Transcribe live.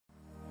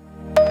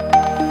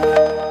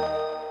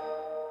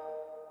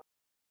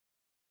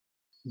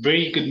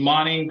Very good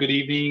morning, good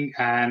evening,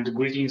 and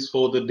greetings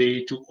for the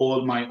day to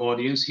all my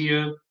audience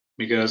here,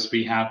 because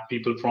we have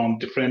people from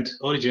different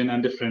origin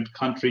and different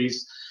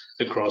countries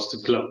across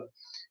the globe.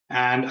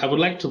 And I would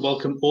like to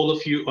welcome all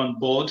of you on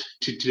board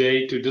to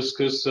today to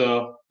discuss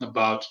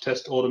about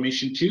test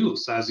automation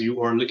tools, as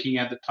you are looking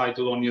at the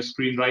title on your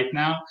screen right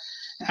now,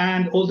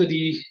 and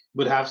already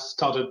would have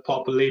started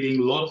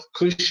populating a lot of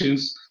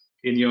questions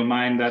in your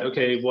mind that,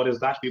 okay, what is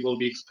that we will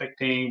be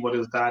expecting? What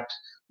is that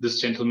this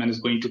gentleman is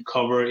going to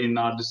cover in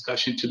our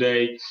discussion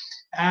today?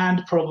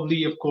 And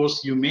probably, of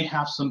course, you may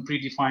have some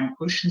predefined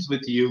questions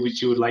with you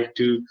which you would like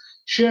to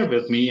share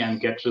with me and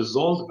get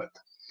resolved with.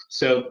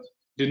 So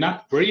do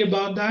not worry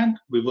about that.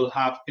 We will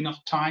have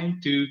enough time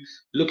to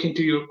look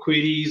into your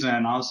queries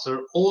and answer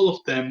all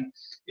of them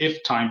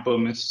if time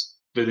permits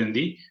within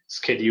the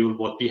schedule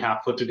what we have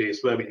for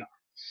today's webinar.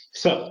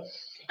 So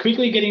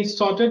quickly getting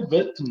started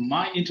with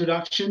my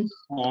introduction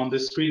on the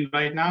screen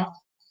right now.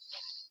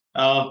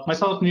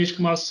 Myself, Nish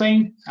Kumar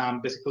Singh.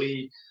 I'm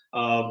basically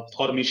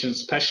automation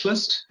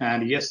specialist,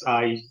 and yes,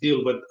 I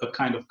deal with a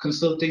kind of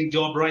consulting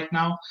job right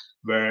now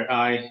where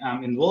I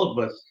am involved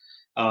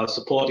with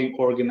supporting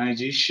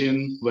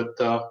organization with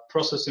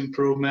process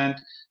improvement,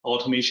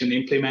 automation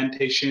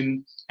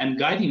implementation, and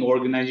guiding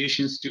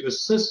organizations to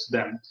assist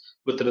them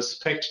with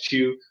respect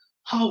to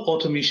how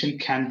automation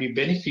can be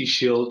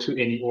beneficial to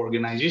any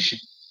organization.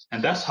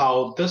 And that's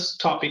how this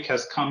topic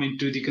has come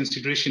into the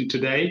consideration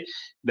today,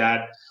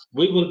 that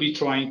we will be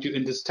trying to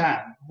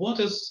understand what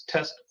is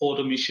test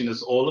automation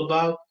is all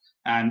about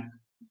and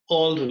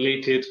all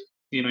related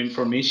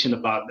information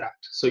about that.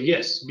 So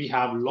yes, we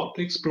have a lot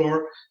to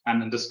explore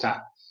and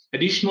understand.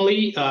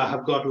 Additionally, I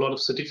have got a lot of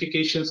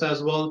certifications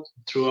as well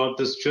throughout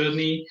this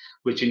journey,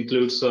 which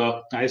includes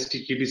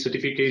ISTQB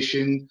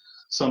certification,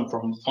 some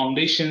from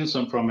foundation,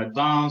 some from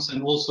advanced,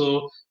 and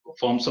also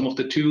from some of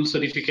the tool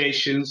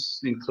certifications,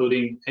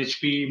 including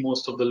HP,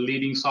 most of the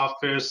leading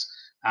softwares,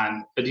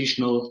 and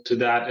additional to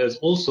that is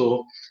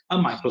also a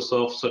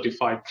Microsoft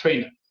certified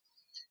trainer.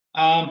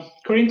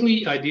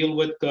 Currently, I deal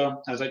with,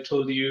 as I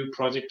told you,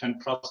 project and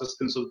process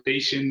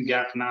consultation,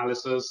 gap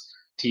analysis,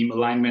 team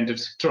alignment,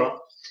 etc.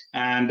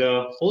 And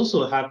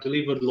also have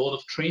delivered a lot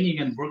of training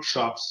and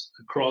workshops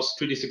across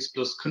 26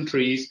 plus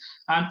countries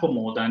and for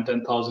more than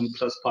 10,000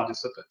 plus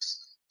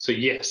participants. So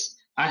yes,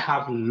 I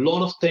have a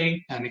lot of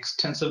things and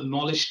extensive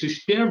knowledge to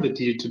share with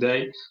you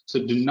today.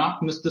 So do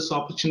not miss this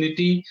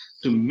opportunity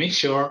to make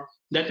sure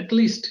that at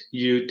least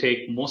you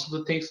take most of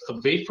the things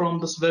away from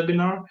this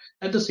webinar.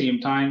 At the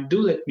same time,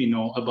 do let me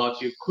know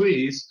about your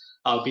queries.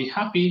 I'll be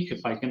happy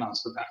if I can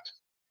answer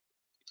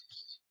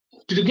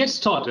that. To get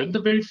started, the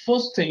very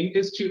first thing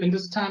is to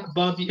understand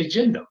about the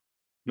agenda,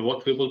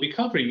 what we will be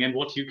covering and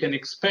what you can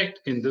expect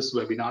in this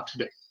webinar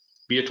today.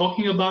 We are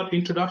talking about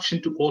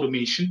introduction to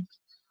automation.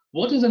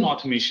 What is an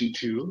automation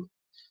tool?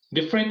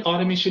 Different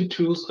automation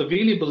tools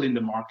available in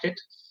the market.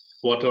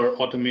 What are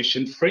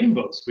automation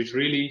frameworks, which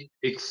really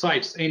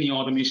excites any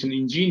automation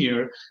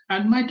engineer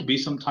and might be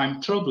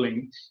sometimes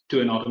troubling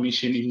to an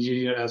automation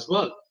engineer as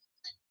well.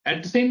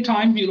 At the same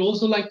time, we'd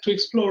also like to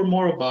explore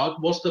more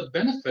about what's the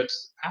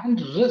benefits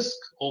and risk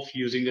of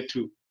using a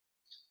tool.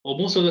 Well,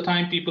 most of the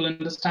time, people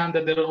understand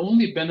that there are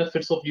only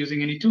benefits of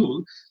using any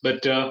tool,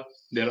 but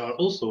there are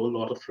also a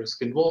lot of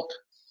risk involved.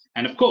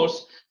 And of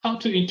course, how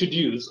to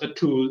introduce a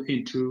tool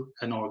into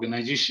an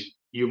organization.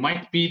 You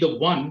might be the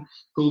one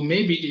who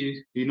may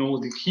be,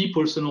 the key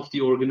person of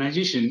the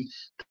organization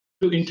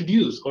to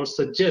introduce or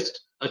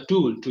suggest a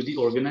tool to the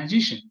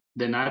organization.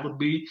 Then I would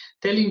be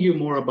telling you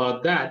more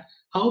about that,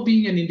 how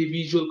being an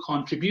individual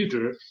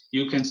contributor,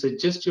 you can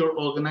suggest your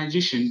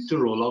organization to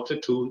roll out a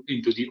tool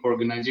into the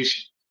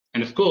organization.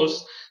 And of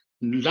course,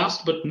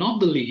 last but not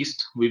the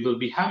least, we will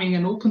be having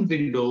an open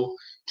window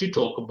to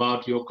talk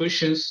about your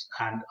questions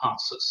and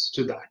answers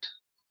to that.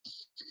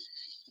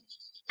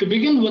 To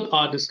begin with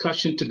our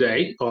discussion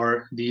today,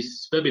 or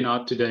this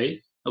webinar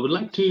today, I would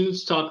like to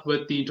start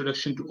with the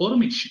introduction to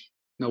automation.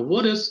 Now,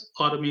 what is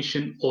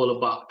automation all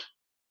about?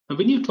 Now,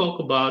 when you talk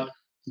about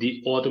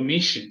the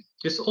automation,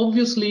 it's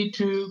obviously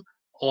to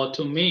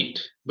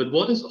automate. But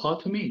what is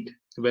automate?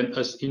 When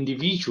an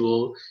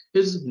individual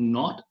is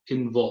not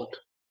involved.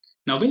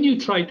 Now, when you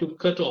try to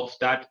cut off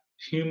that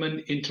human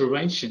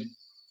intervention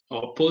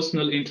or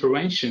personal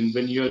intervention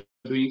when you're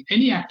doing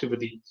any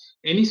activity,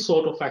 any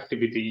sort of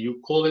activity, you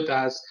call it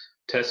as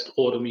test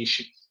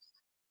automation.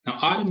 Now,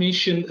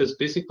 automation is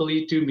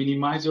basically to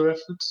minimize your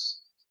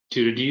efforts,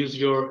 to reduce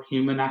your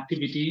human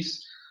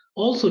activities.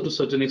 Also, to a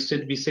certain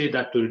extent, we say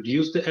that to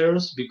reduce the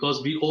errors,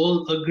 because we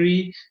all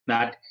agree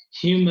that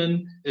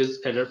human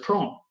is error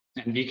prone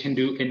and we can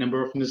do a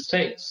number of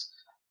mistakes.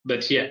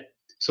 But yeah,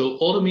 so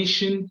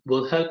automation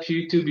will help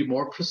you to be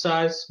more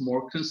precise,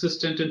 more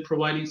consistent in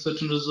providing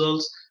certain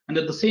results, and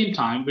at the same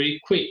time,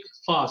 very quick,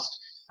 fast,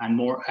 and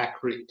more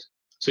accurate.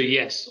 So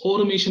yes,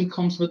 automation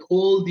comes with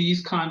all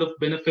these kind of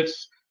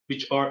benefits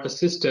which are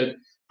assisted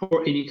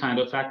for any kind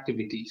of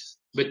activities.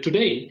 But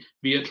today,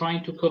 we are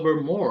trying to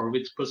cover more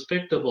with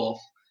perspective of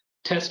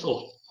test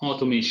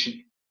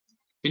automation.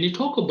 When you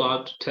talk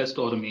about test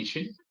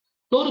automation,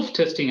 A lot of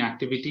testing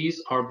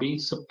activities are being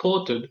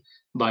supported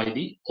by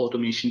the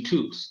automation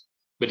tools.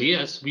 But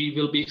yes, we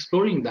will be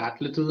exploring that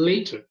a little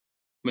later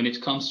when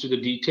it comes to the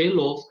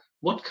detail of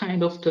what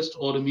kind of test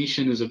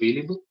automation is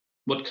available,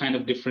 what kind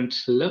of different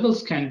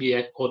levels can be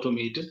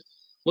automated,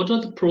 what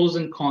are the pros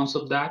and cons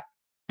of that,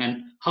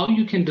 and how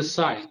you can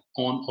decide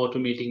on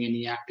automating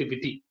any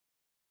activity.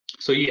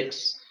 So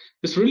yes,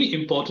 it's really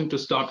important to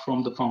start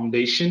from the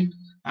foundation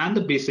and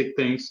the basic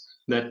things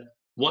that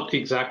what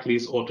exactly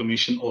is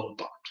automation all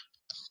about.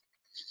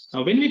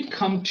 Now, when we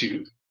come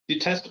to the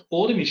test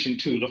automation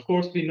tool, of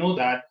course, we know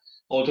that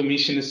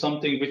automation is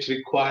something which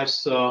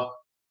requires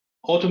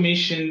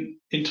automation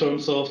in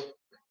terms of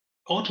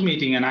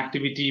automating an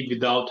activity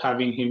without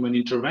having human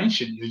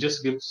intervention. You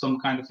just give some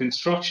kind of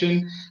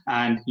instruction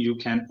and you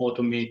can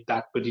automate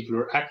that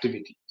particular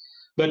activity.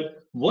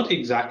 But what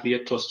exactly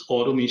a test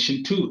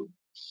automation tool?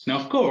 Now,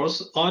 of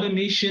course,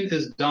 automation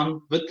is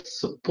done with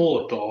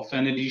support of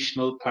an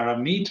additional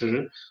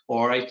parameter,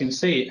 or I can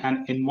say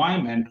an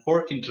environment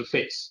or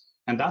interface.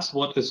 And that's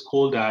what is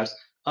called as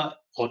an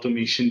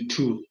automation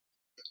tool.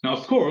 Now,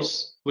 of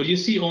course, what you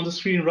see on the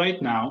screen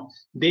right now,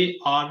 they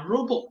are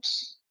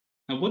robots.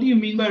 Now, what do you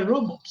mean by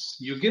robots?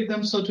 You give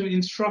them certain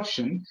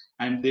instruction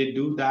and they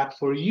do that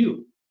for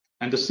you.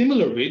 And the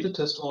similar way, the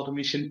test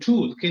automation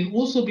tool can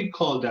also be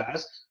called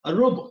as a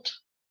robot,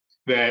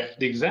 where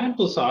the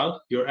examples are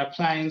your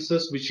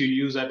appliances which you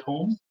use at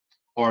home,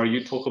 or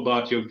you talk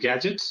about your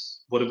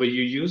gadgets, whatever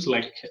you use,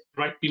 like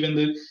right, even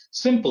the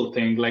simple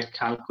thing like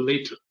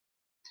calculator.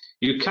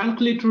 Your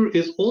calculator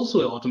is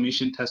also an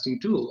automation testing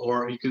tool,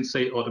 or you can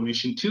say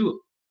automation tool.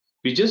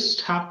 We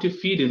just have to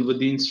feed in with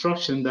the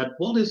instruction that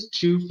what is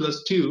 2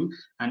 plus 2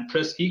 and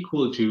press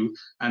equal to,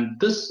 and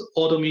this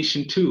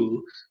automation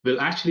tool will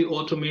actually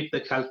automate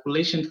the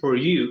calculation for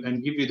you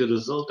and give you the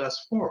result as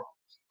 4.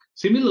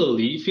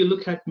 Similarly, if you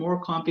look at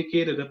more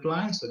complicated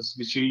appliances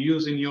which you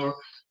use in your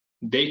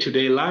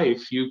day-to-day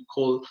life, you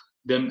call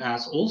them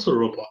as also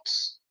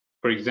robots.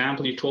 For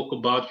example, you talk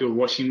about your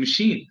washing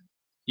machine.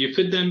 You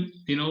fit them,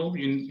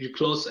 you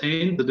close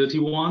in the dirty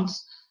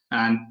ones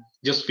and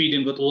just feed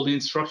in with all the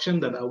instruction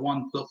that I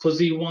want the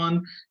fuzzy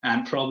one,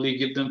 and probably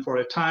give them for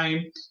a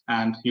time,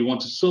 and you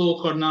want to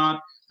soak or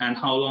not, and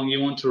how long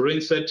you want to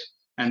rinse it,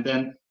 and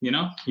then you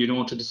don't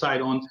want to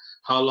decide on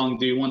how long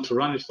do you want to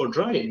run it for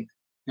drying,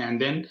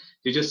 and then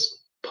you just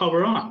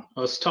power on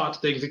or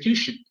start the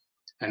execution,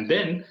 and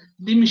then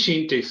the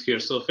machine takes care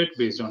of it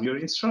based on your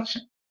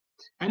instruction.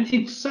 And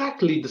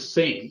exactly the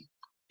same,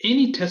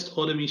 any test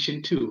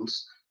automation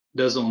tools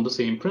does on the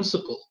same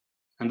principle.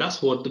 And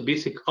that's what the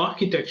basic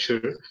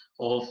architecture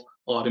of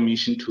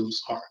automation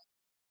tools are.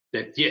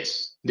 That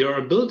yes, they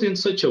are built in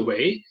such a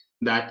way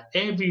that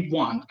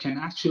everyone can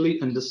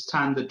actually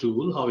understand the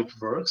tool, how it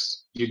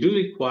works. You do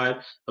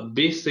require a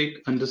basic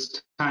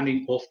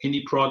understanding of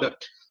any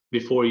product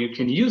before you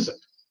can use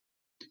it.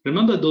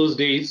 Remember those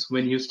days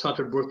when you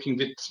started working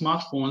with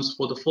smartphones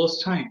for the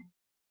first time?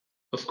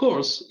 Of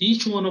course,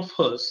 each one of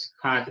us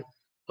had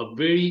a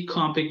very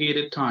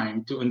complicated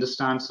time to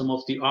understand some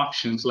of the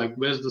options, like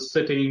where's the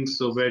settings,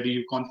 so where do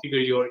you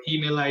configure your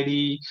email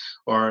ID,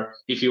 or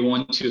if you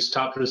want to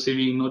start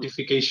receiving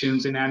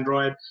notifications in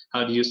Android,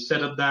 how do you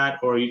set up that,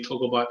 or you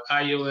talk about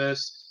iOS.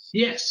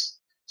 Yes.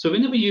 So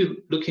whenever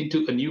you look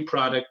into a new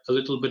product, a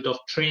little bit of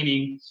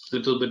training, a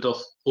little bit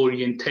of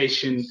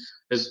orientation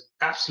is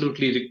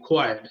absolutely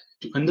required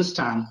to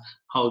understand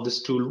how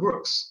this tool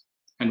works.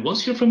 And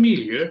once you're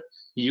familiar,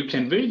 you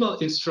can very well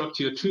instruct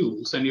your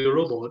tools and your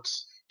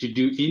robots to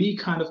do any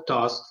kind of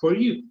task for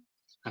you.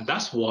 And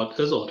that's what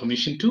is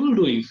automation tool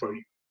doing for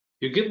you.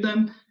 You give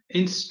them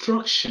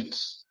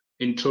instructions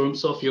in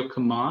terms of your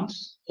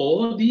commands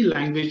or the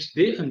language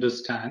they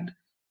understand,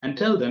 and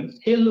tell them,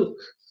 hey, look,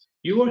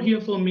 you are here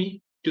for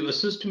me to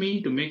assist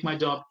me to make my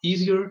job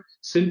easier,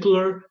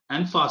 simpler,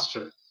 and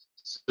faster.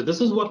 So this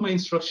is what my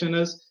instruction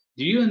is.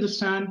 Do you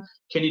understand?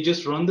 Can you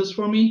just run this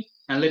for me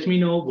and let me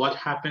know what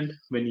happened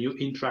when you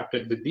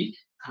interacted with the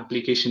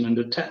application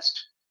under test?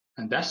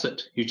 And that's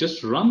it. You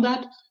just run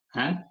that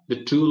and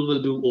the tool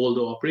will do all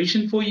the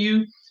operation for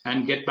you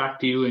and get back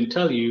to you and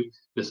tell you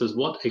this is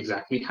what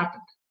exactly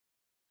happened.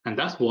 And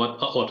that's what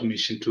an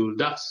automation tool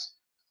does.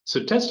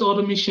 So test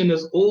automation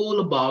is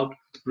all about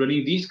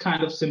running these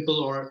kind of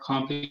simple or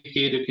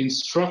complicated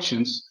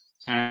instructions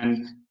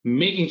and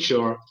making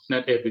sure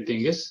that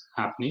everything is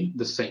happening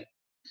the same.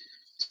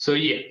 So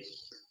yeah,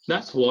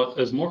 that's what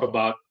is more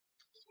about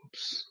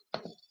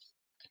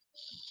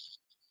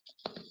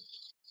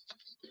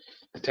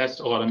the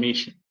test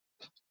automation.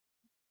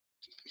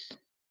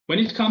 When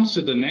it comes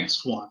to the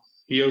next one,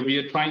 here we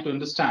are trying to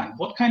understand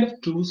what kind of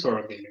tools are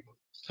available.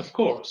 Of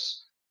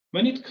course,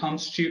 when it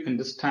comes to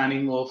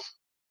understanding of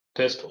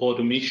test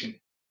automation,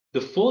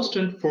 the first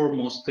and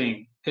foremost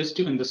thing is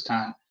to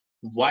understand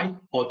why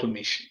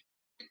automation.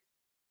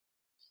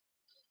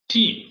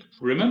 Team,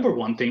 remember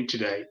one thing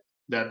today,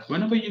 that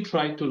whenever you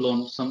try to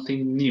learn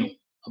something new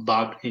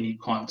about any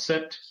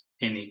concept,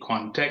 any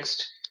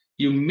context,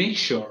 you make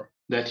sure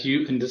that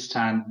you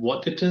understand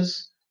what it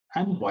is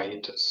and why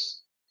it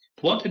is.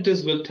 What it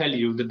is will tell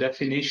you the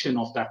definition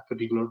of that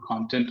particular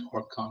content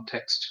or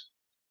context.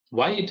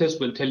 Why it is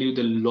will tell you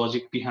the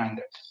logic behind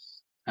it.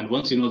 And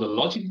once you know the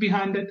logic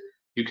behind it,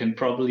 you can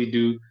probably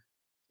do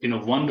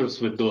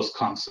wonders with those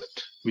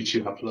concepts which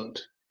you have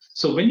learned.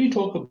 So when you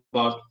talk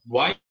about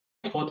why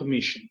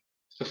automation,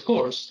 of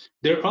course,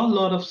 there are a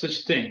lot of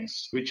such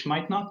things which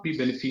might not be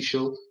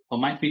beneficial or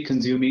might be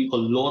consuming a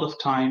lot of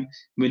time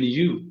when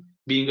you,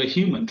 being a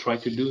human, try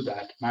to do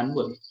that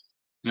manually.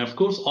 And of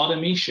course,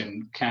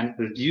 automation can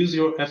reduce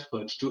your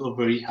effort to a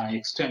very high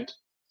extent.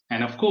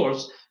 And of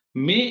course,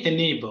 may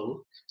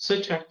enable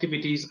such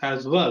activities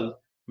as well,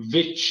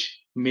 which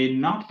may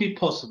not be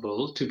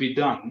possible to be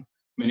done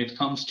when it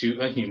comes to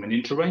a human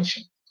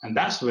intervention. And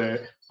that's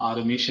where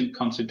automation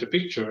comes into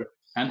picture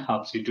and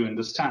helps you to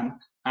understand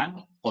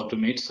and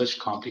automate such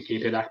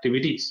complicated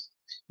activities.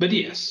 But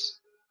yes,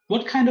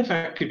 what kind of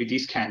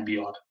activities can be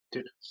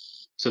automated?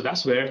 So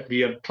that's where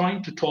we are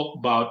trying to talk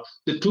about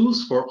the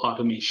tools for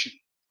automation.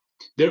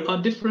 There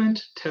are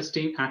different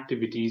testing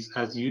activities,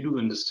 as you do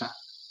understand.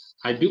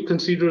 I do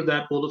consider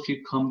that all of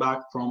you come back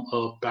from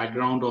a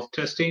background of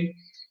testing.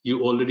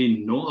 You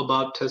already know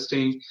about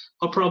testing,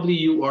 or probably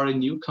you are a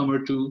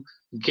newcomer to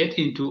get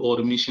into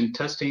automation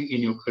testing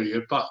in your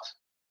career path.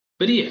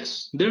 But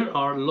yes, there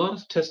are a lot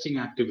of testing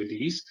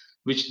activities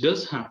which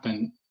does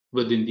happen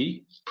within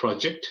the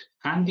project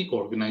and the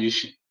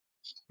organization,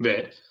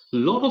 where a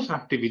lot of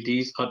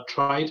activities are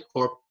tried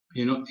or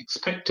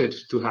expected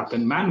to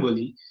happen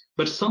manually,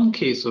 but some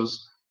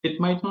cases it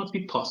might not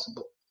be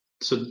possible.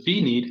 So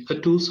we need a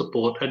tool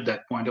support at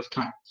that point of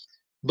time.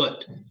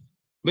 But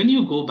when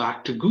you go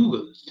back to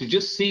Google to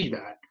just see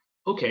that,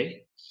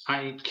 okay,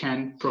 I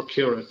can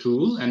procure a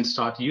tool and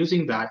start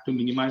using that to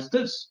minimize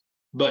this.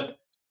 But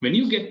when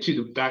you get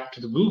to back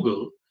to the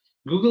Google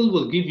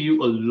will give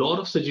you a lot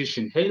of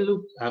suggestion. Hey,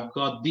 look, I've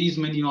got these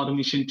many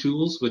automation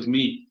tools with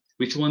me.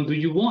 Which one do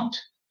you want?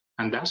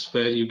 And that's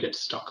where you get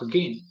stuck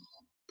again.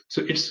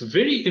 So it's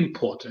very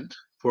important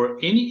for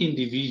any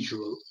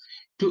individual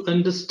to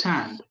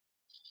understand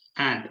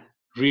and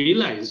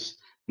realize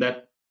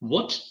that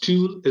what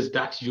tool is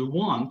that you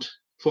want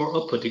for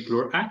a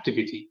particular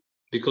activity,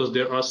 because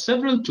there are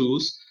several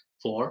tools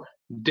for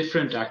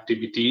different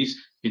activities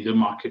in the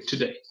market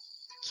today.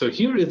 So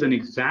here is an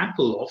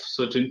example of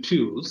certain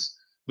tools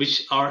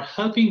which are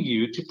helping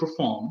you to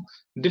perform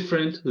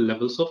different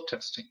levels of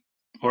testing.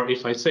 Or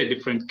if I say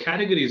different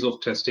categories of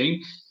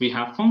testing, we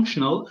have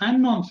functional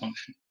and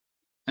non-functional.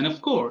 And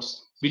of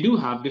course, we do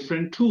have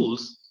different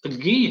tools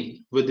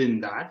again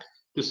within that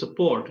to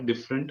support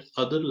different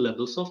other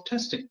levels of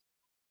testing.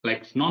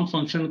 Like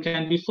non-functional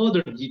can be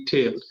further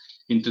detailed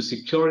into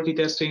security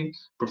testing,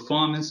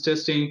 performance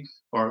testing,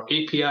 or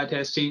API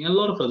testing, and a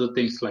lot of other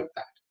things like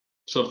that.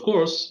 So of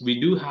course, we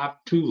do have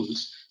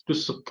tools to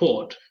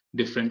support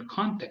different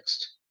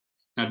contexts.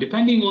 Now,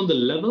 depending on the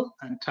level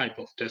and type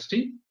of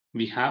testing,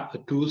 we have a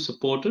tool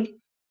supported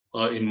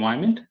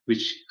environment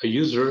which a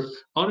user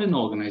or an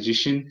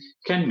organization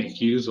can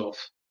make use of.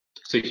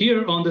 So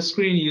here on the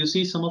screen, you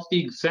see some of the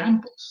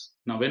examples.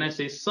 Now, when I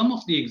say some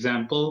of the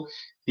example,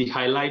 the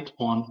highlight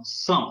on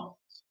some.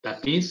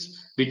 That means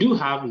we do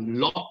have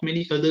lot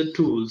many other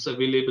tools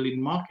available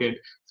in market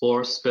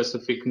for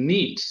specific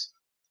needs.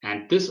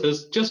 And this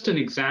is just an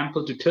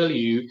example to tell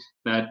you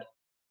that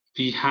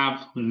we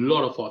have a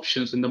lot of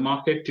options in the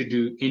market to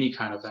do any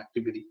kind of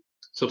activity.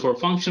 So for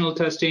functional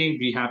testing,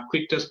 we have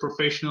Quick Test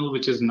Professional,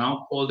 which is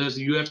now called as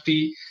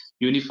UFT,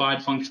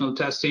 Unified Functional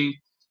Testing.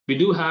 We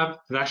do have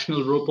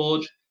Rational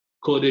Robot,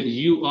 Coded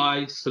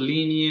UI,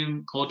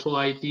 Selenium, Auto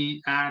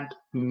IT, and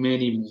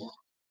many more.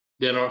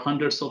 There are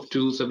hundreds of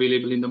tools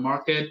available in the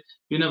market.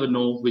 You never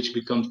know which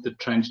becomes the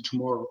trend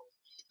tomorrow.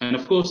 And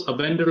of course, a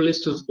vendor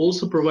list is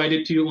also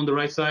provided to you on the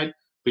right side,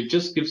 which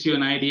just gives you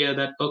an idea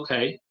that,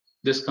 okay,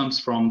 this comes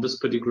from this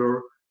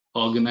particular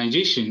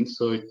organization,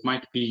 so it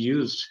might be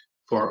used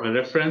for a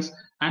reference,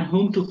 and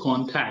whom to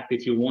contact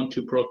if you want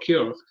to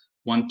procure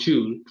one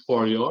tool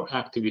for your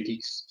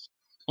activities.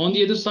 On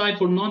the other side,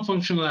 for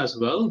non-functional as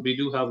well, we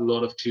do have a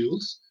lot of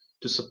tools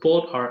to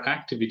support our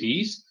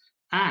activities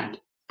and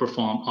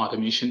perform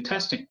automation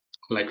testing,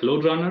 like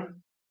Load Runner,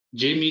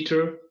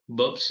 JMeter,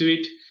 Burp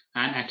Suite,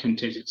 and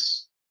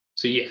Accountages.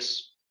 So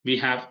yes, we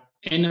have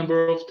a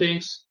number of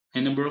things,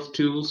 a number of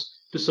tools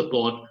to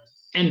support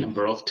a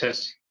number of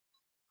testing.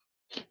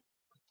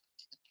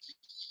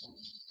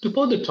 To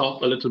further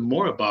talk a little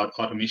more about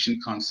automation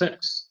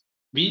concepts,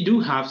 we do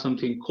have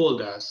something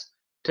called as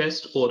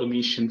test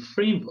automation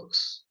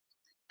frameworks.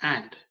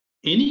 And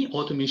any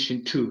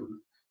automation tool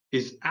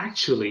is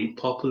actually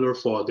popular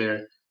for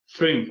their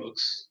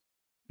frameworks.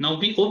 Now,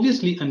 we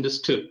obviously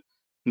understood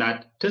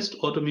that test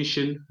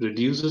automation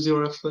reduces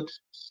your effort,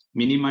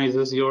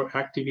 minimizes your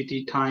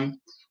activity time,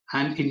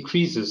 and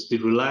increases the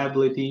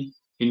reliability,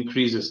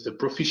 increases the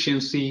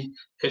proficiency,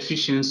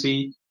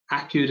 efficiency,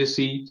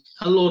 accuracy,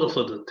 a lot of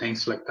other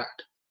things like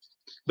that.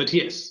 But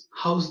yes,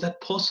 how is that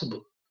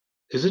possible?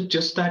 Is it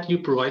just that you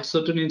provide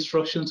certain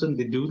instructions and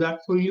they do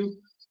that for you?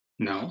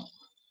 No,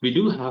 we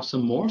do have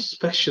some more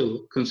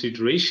special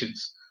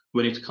considerations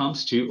when it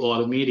comes to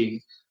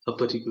automating a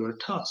particular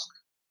task.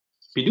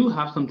 We do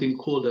have something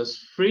called as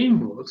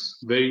frameworks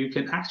where you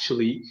can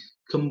actually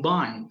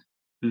combine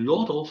a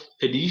lot of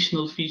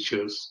additional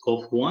features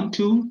of one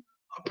tool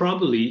or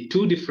probably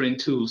two different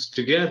tools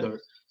together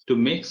to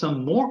make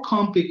some more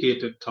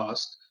complicated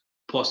tasks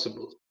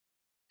possible.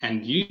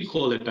 And we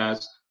call it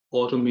as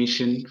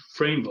automation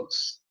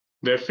frameworks,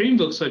 where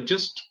frameworks are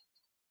just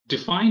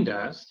defined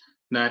as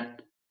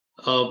that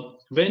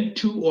when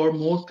two or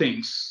more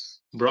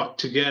things brought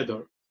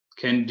together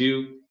can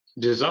do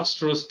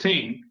disastrous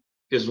thing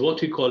is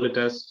what we call it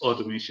as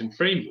automation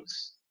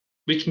frameworks,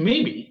 which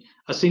maybe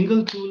a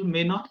single tool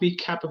may not be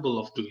capable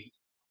of doing.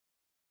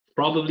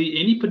 Probably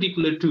any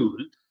particular tool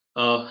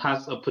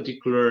has a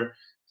particular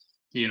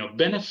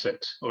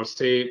benefit, or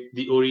say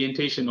the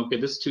orientation. Okay,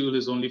 this tool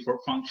is only for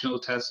functional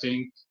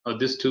testing, or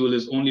this tool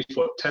is only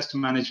for test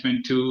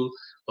management tool,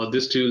 or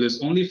this tool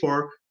is only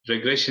for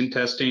regression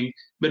testing.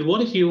 But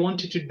what if you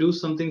wanted to do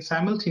something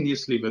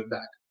simultaneously with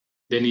that?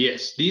 Then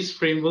yes, these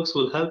frameworks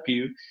will help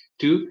you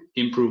to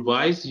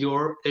improvise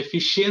your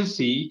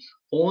efficiency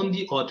on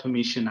the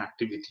automation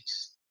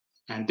activities.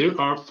 And there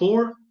are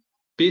four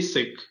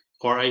basic,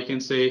 or I can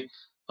say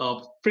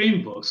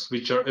frameworks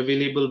which are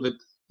available with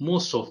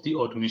most of the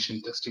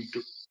automation testing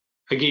tool.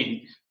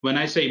 Again, when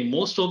I say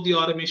most of the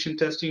automation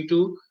testing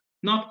tool,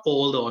 not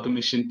all the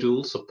automation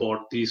tools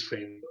support these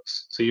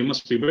frameworks. So you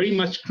must be very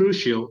much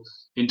crucial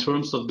in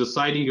terms of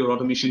deciding your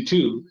automation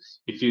tool.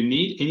 If you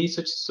need any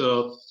such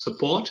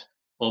support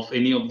of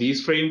any of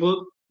these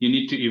frameworks, you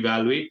need to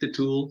evaluate the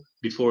tool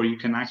before you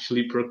can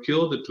actually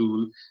procure the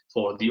tool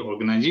for the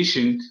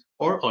organization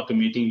or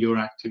automating your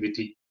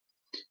activity.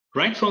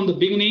 Right from the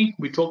beginning,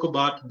 we talk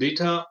about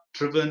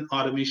data-driven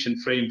automation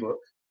framework,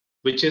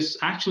 which is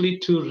actually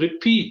to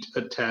repeat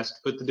a test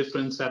with a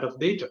different set of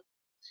data.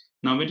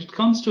 Now, when it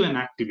comes to an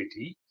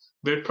activity,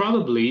 where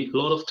probably a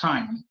lot of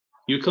time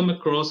you come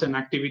across an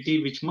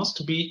activity which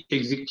must be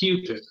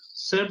executed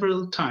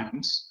several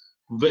times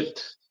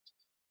with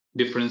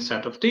different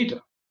set of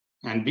data,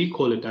 and we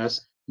call it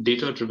as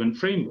data-driven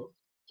framework.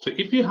 So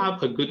if you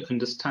have a good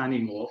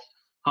understanding of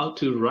how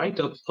to write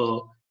up a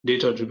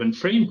data-driven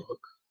framework,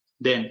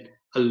 then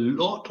a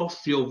lot of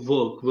your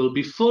work will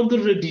be further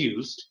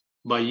reduced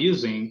by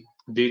using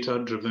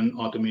data-driven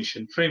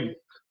automation framework.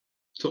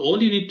 So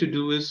all you need to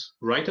do is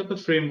write up a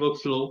framework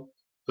flow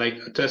like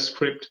a test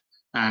script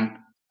and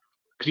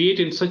create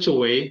in such a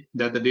way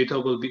that the data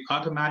will be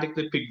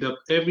automatically picked up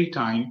every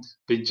time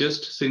with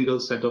just a single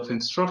set of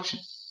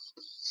instructions.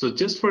 So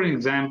just for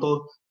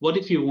example, what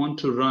if you want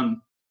to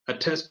run a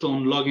test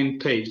on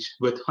login page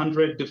with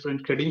 100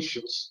 different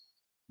credentials?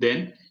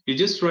 Then you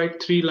just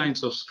write 3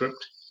 lines of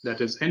script, that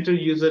is enter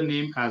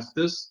username as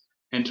this,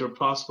 enter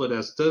password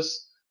as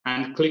this,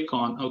 and click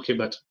on OK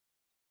button.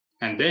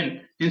 And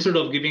then instead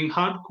of giving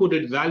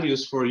hard-coded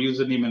values for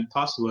username and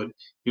password,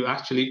 you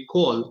actually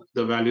call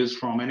the values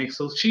from an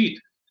Excel sheet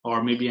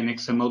or maybe an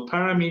XML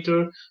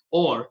parameter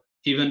or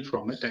even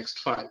from a text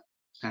file.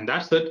 And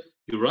that's it.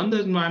 You run the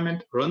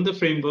environment, run the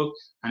framework,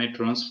 and it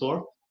runs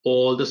for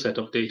all the set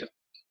of data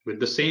with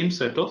the same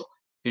set of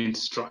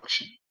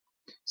instruction.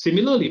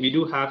 Similarly, we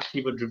do have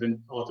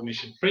keyword-driven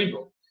automation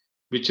framework,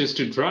 which is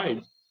to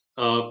drive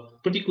a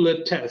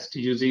particular test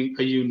using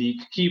a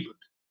unique keyword.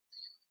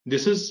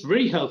 This is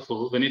very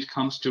helpful when it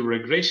comes to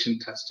regression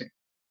testing.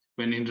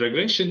 When in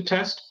regression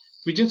test,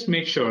 we just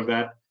make sure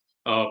that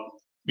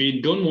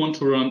we don't want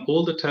to run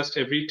all the tests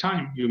every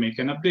time you make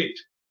an update.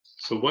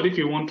 So what if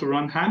you want to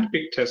run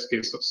hand-picked test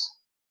cases?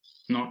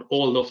 Not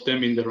all of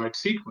them in the right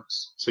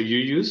sequence. So you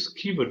use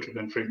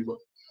keyword-driven framework.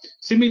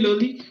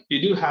 Similarly,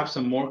 you do have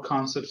some more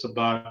concepts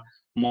about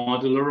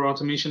modular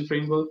automation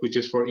framework, which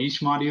is for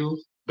each module,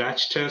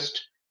 batch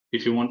test.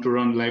 If you want to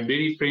run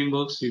library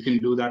frameworks, you can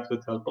do that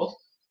with help of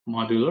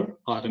modular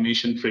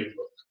automation framework.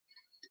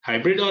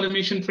 Hybrid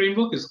automation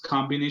framework is a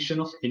combination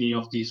of any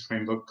of these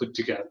frameworks put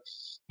together.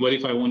 What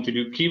if I want to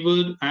do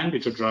keyword and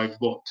data drive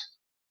both?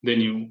 Then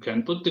you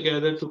can put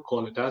together to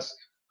call it as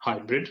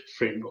hybrid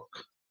framework.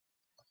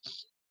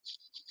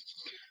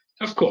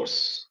 Of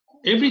course,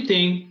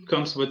 everything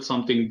comes with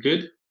something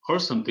good or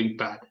something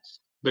bad.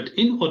 But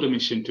in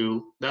automation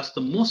tool, that's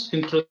the most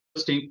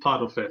interesting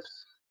part of it,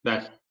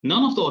 that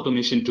none of the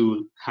automation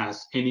tool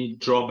has any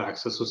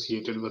drawbacks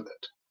associated with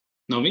it.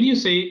 Now, when you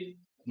say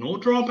no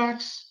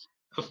drawbacks,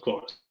 of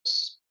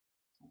course,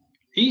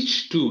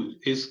 each tool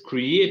is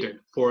created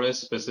for a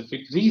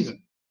specific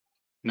reason.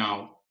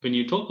 Now, when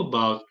you talk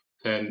about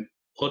an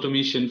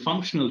automation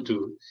functional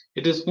tool,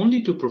 it is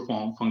only to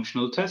perform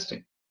functional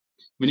testing.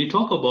 When you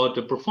talk about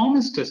a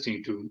performance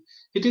testing tool,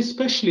 it is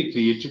specially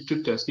created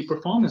to test the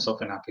performance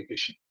of an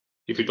application.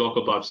 If you talk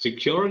about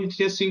security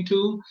testing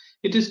tool,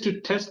 it is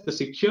to test the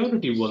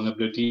security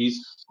vulnerabilities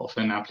of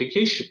an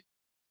application.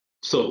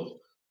 So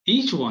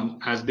each one,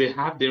 as they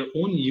have their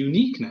own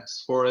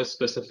uniqueness for a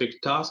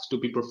specific task to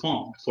be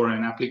performed for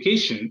an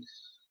application,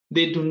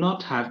 they do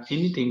not have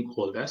anything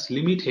called as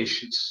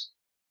limitations,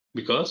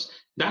 because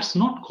that's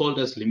not called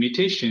as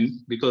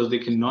limitation because they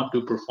cannot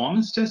do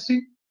performance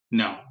testing.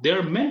 No, they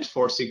are meant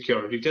for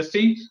security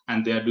testing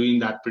and they are doing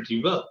that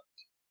pretty well.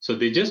 So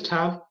they just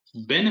have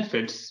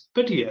benefits,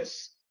 but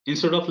yes,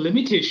 instead of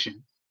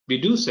limitation, we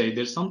do say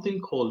there's something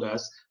called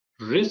as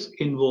risk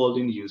involved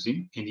in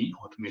using any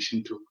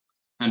automation tool.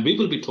 And we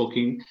will be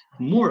talking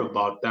more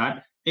about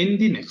that in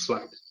the next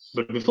slide.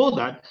 But before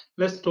that,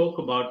 let's talk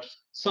about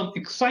some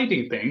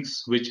exciting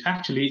things which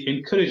actually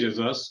encourages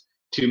us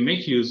to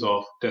make use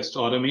of test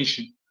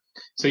automation.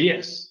 So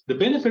yes, the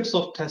benefits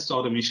of test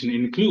automation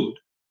include,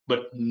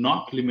 but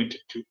not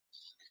limited to.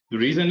 The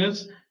reason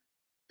is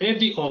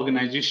every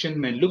organization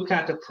may look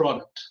at a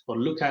product or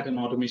look at an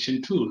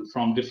automation tool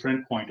from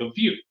different point of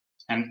view.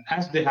 And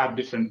as they have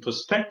different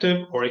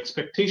perspective or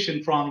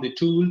expectation from the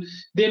tool,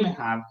 they may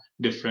have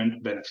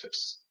different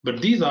benefits.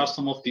 But these are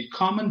some of the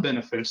common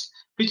benefits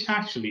which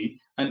actually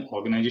an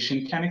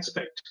organization can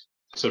expect.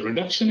 So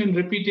reduction in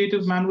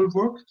repetitive manual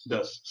work,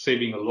 thus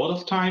saving a lot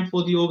of time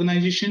for the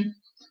organization.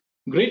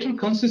 Greater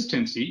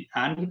consistency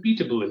and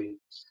repeatability.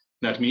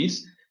 That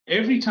means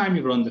every time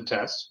you run the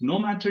test, no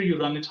matter you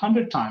run it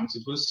 100 times,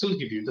 it will still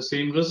give you the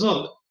same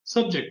result,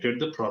 subjected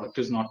the product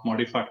is not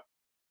modified.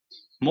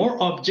 More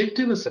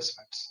objective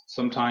assessments.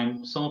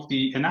 Sometimes some of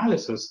the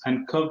analysis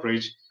and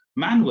coverage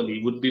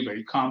manually would be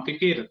very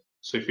complicated.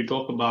 So if you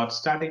talk about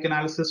static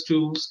analysis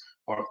tools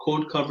or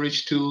code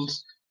coverage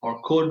tools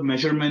or code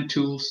measurement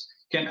tools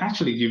can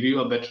actually give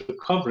you a better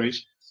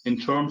coverage in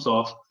terms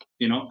of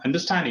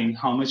understanding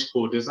how much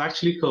code is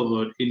actually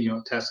covered in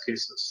your test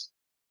cases.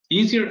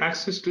 Easier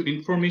access to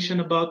information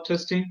about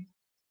testing,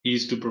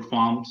 ease to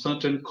perform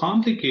certain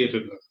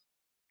complicated work.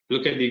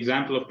 Look at the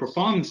example of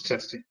performance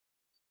testing.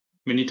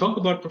 When you talk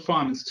about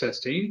performance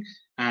testing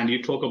and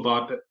you talk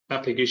about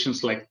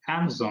applications like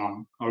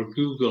Amazon or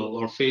Google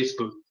or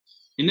Facebook,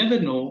 you never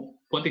know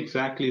what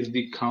exactly is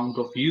the count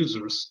of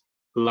users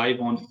live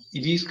on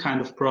these kind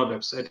of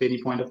products at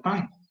any point of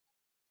time.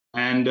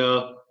 And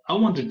I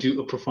want to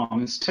do a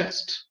performance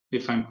test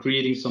if I'm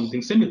creating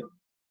something similar.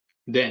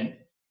 Then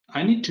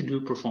I need to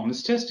do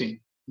performance testing.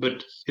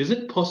 But is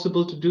it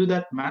possible to do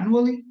that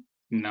manually?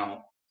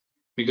 No,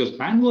 because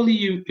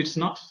manually it's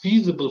not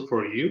feasible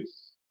for you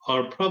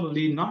or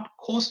probably not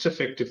cost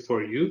effective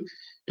for you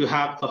to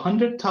have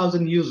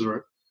 100,000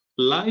 users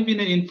live in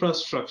an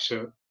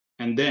infrastructure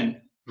and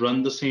then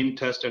run the same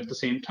test at the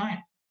same time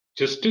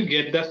just to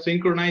get that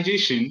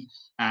synchronization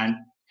and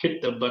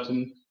hit the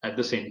button at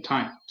the same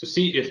time to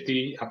see if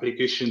the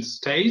application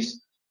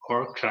stays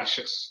or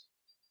crashes.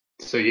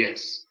 So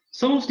yes,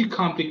 some of the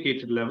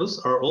complicated levels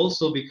are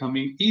also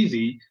becoming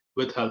easy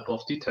with help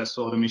of the test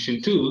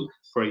automation tool,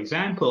 for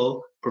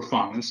example,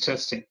 performance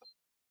testing.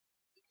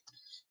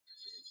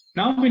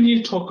 Now, when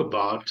you talk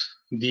about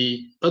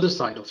the other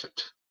side of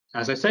it,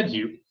 as I said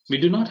we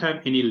do not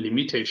have any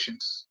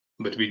limitations,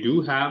 but we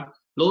do have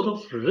a lot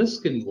of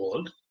risk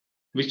involved,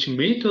 which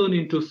may turn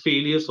into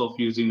failures of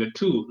using a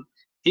tool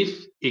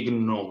if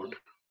ignored.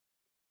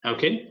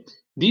 Okay,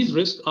 these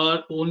risks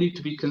are only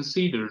to be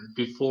considered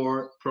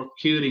before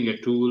procuring a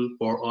tool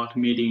for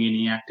automating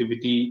any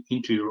activity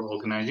into your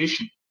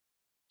organization.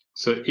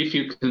 So if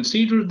you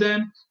consider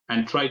them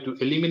and try to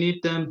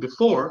eliminate them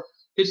before,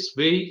 it's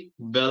very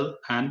well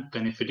and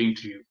benefiting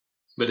to you.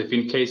 But if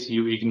in case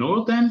you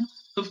ignore them,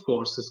 of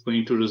course, it's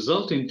going to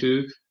result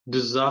into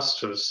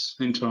disasters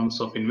in terms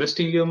of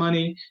investing your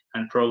money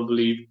and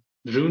probably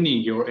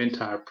ruining your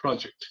entire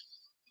project.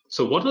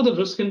 So what are the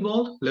risks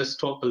involved? Let's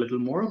talk a little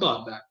more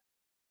about that.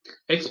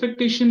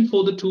 Expectation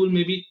for the tool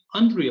may be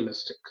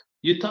unrealistic.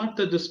 You thought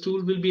that this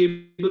tool will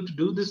be able to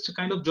do this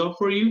kind of job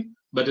for you,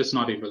 but it's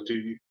not able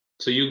to.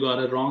 So you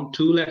got a wrong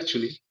tool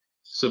actually.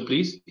 So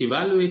please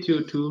evaluate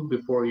your tool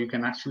before you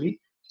can actually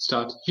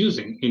start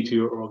using into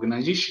your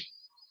organization.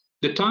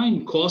 The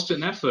time, cost,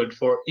 and effort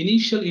for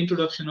initial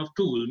introduction of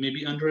tool may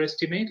be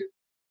underestimated.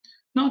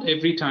 Not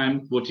every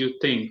time what you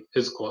think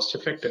is cost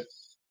effective.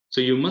 So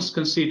you must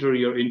consider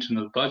your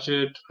internal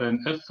budget and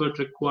effort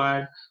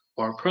required,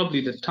 or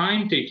probably the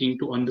time taking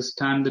to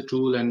understand the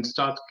tool and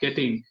start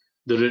getting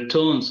the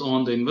returns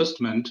on the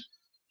investment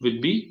would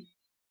be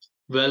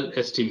well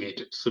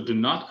estimated. So do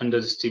not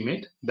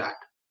underestimate that.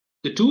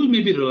 The tool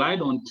may be relied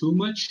on too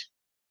much.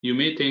 You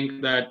may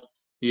think that,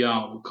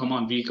 yeah, come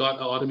on, we got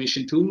an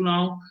automation tool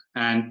now,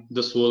 and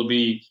this will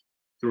be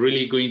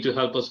really going to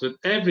help us with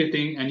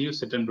everything, and you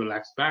sit and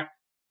relax back.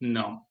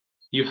 No,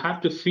 you have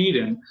to feed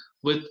in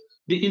with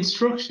the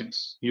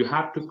instructions. You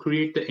have to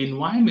create the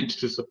environment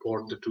to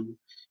support the tool.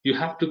 You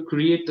have to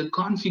create the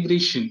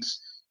configurations.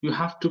 You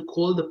have to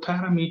call the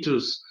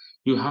parameters.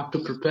 You have to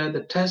prepare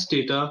the test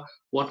data,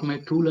 what my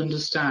tool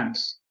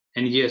understands.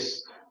 And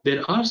yes,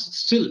 there are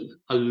still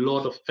a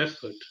lot of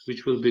effort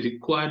which will be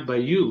required by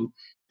you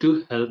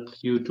to help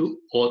you to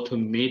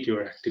automate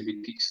your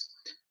activities.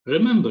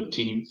 Remember,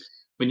 team,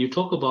 when you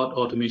talk about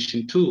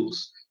automation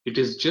tools, it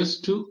is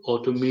just to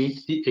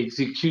automate the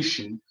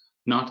execution,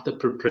 not the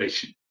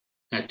preparation.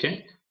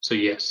 Okay, so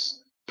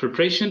yes,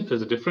 preparation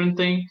is a different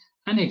thing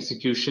and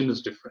execution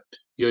is different.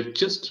 You're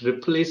just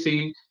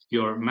replacing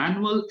your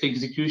manual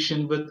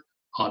execution with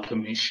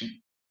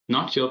automation,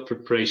 not your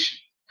preparation.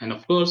 And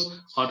of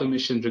course,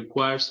 automation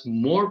requires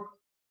more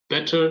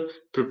better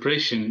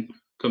preparation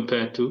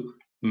compared to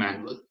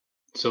manual.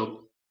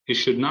 So it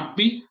should not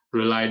be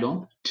relied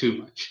on too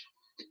much.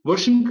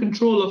 Version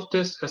control of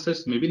test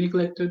assets may be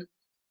neglected.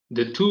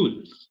 The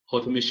tool,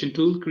 automation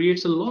tool,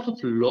 creates a lot of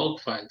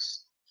log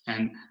files,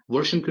 and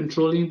version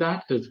controlling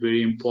that is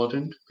very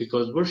important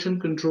because version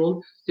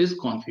control is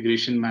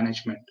configuration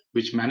management,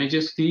 which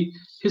manages the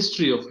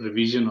history of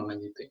revision on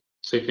anything.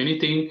 So if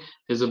anything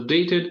is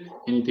updated,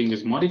 anything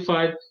is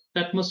modified,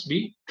 that must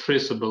be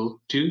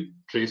traceable to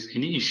trace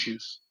any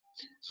issues.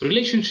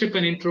 Relationship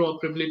and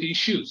interoperability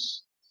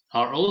issues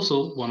are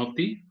also one of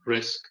the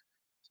risks.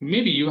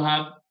 Maybe you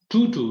have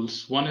two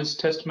tools, one is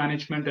test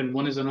management and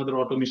one is another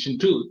automation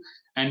tool,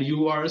 and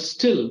you are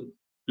still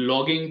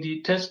logging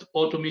the test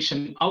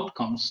automation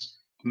outcomes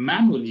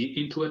manually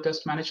into a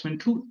test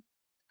management tool.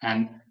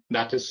 And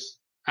that is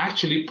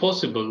actually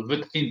possible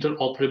with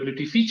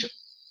interoperability feature,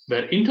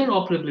 where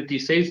interoperability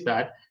says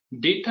that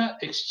data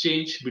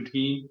exchange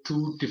between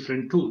two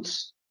different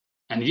tools.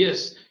 And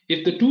yes,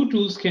 if the two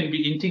tools can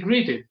be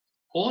integrated,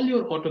 all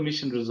your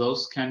automation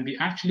results can be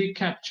actually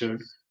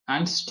captured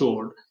and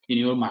stored in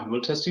your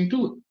manual testing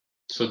tool.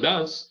 So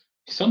thus,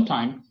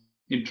 sometimes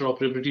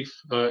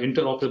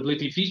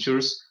interoperability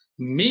features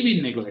may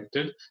be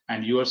neglected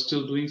and you are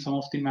still doing some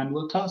of the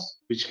manual tasks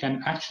which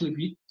can actually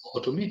be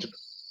automated.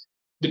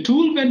 The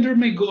tool vendor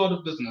may go out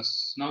of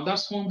business. Now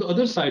that's on the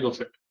other side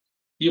of it.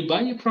 You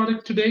buy a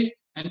product today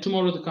and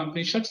tomorrow the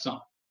company shuts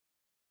down.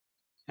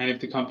 And if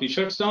the company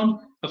shuts down,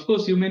 of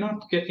course, you may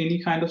not get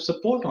any kind of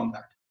support on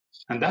that.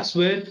 And that's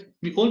where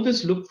we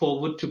always look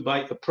forward to buy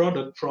a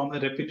product from a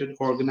reputed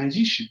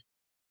organization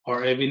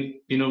or even,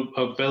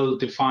 a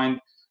well-defined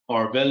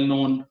or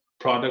well-known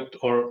product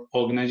or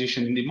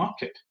organization in the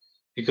market,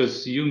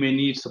 because you may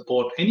need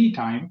support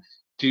anytime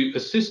to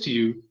assist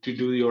you to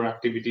do your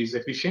activities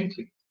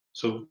efficiently.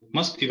 So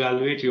must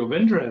evaluate your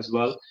vendor as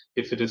well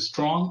if it is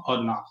strong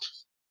or not.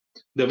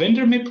 The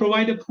vendor may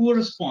provide a poor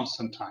response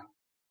sometime.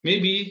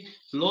 Maybe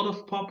a lot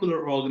of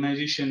popular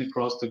organizations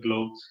across the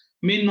globe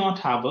may not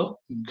have a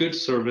good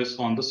service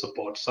on the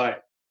support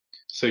side.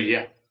 So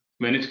yeah,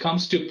 when it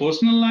comes to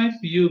personal life,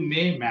 you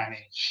may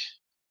manage.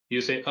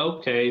 You say,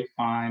 okay,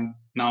 fine.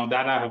 Now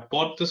that I have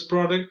bought this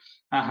product,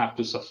 I have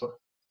to suffer.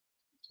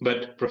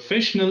 But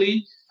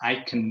professionally, I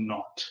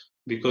cannot,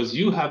 because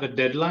you have a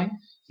deadline,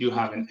 you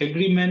have an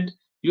agreement,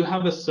 you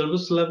have a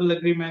service level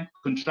agreement,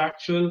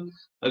 contractual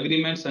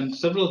agreements, and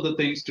several other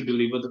things to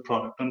deliver the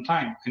product on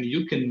time. And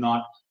you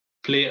cannot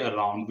play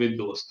around with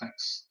those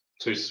things.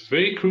 So it's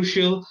very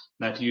crucial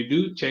that you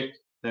do check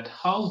that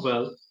how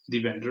well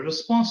the vendor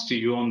responds to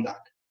you on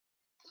that.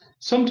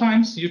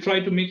 Sometimes you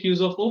try to make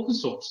use of open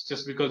source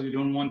just because you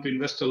don't want to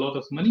invest a lot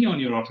of money on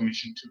your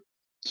automation tool.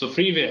 So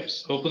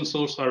freewares, open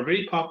source are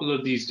very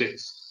popular these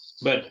days.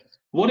 But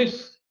what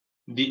if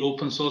the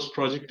open source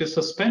project is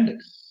suspended?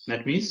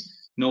 That means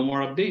no more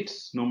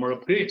updates, no more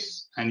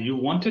upgrades, and you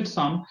wanted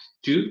some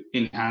to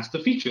enhance the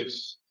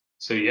features.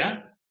 So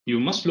yeah, you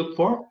must look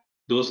for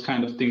those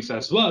kind of things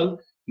as well,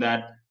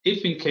 that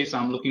if in case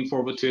I'm looking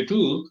forward to a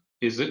tool,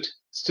 is it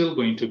still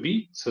going to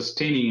be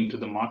sustaining into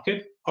the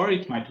market, or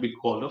it might be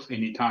called off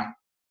any time?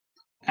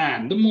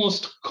 And the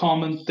most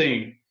common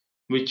thing,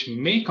 which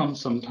may come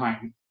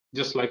sometime,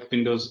 just like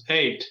Windows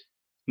 8,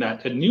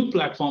 that a new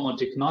platform or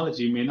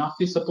technology may not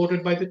be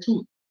supported by the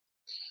tool.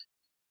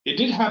 It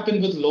did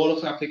happen with a lot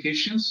of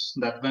applications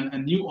that when a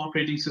new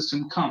operating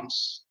system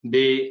comes,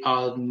 they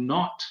are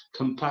not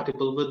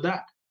compatible with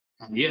that.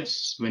 And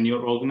yes, when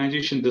your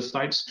organization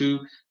decides to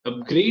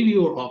upgrade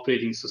your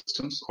operating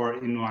systems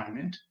or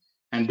environment,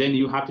 and then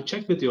you have to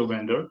check with your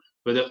vendor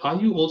whether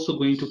are you also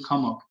going to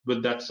come up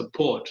with that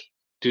support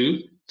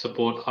to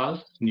support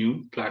our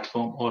new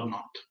platform or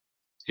not.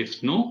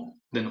 If no,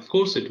 then of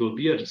course it will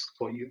be a risk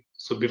for you.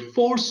 So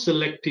before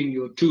selecting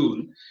your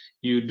tool,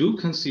 you do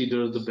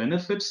consider the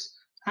benefits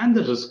and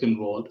the risk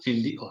involved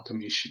in the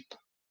automation.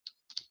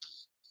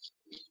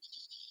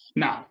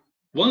 Now,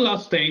 one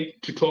last thing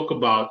to talk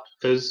about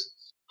is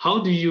how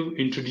do you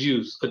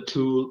introduce a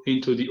tool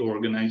into the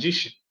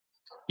organization?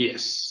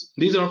 Yes,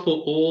 these are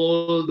for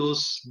all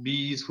those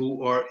bees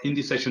who are in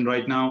the session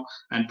right now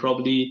and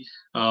probably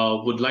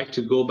would like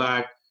to go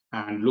back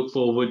and look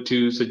forward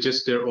to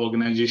suggest their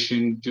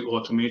organization to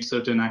automate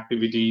certain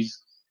activities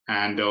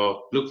and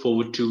look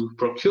forward to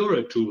procure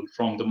a tool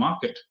from the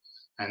market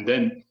and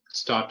then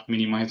start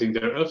minimizing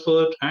their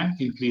effort and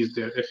increase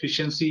their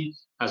efficiency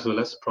as well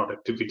as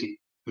productivity,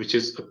 which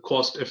is a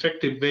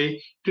cost-effective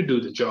way to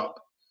do the job.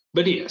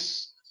 But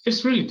yes,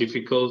 it's really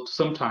difficult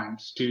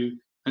sometimes to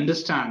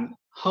understand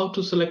how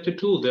to select a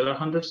tool. There are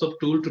hundreds of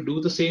tools to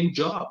do the same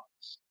job.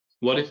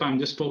 What if I'm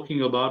just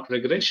talking about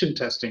regression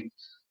testing?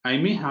 I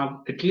may have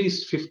at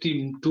least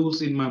 50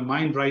 tools in my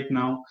mind right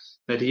now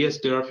that yes,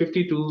 there are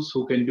 50 tools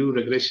who can do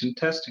regression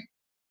testing.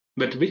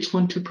 But which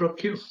one to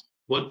procure?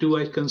 What do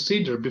I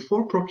consider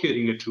before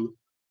procuring a tool?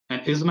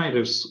 And is my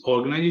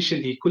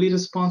organization equally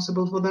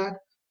responsible for that?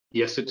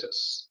 Yes, it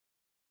is.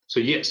 So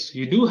yes,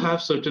 you do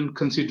have certain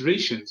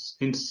considerations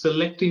in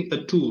selecting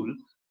a tool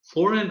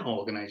for an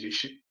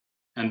organization.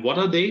 And what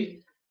are they?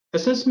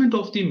 Assessment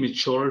of the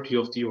maturity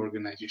of the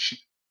organization.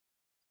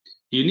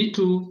 You need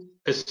to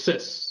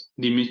assess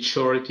the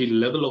maturity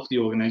level of the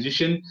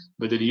organization,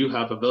 whether you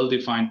have a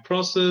well-defined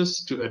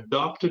process to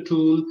adopt a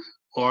tool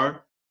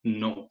or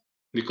no.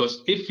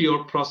 Because if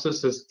your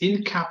process is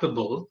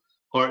incapable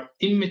or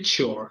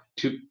immature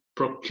to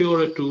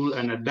procure a tool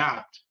and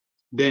adapt,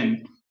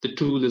 then the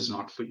tool is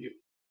not for you.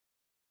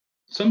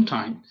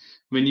 Sometimes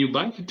when you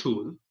buy a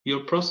tool,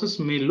 your process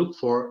may look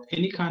for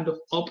any kind of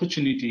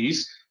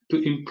opportunities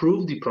to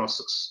improve the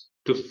process,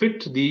 to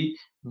fit the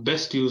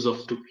best use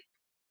of tool.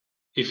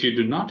 If you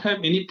do not have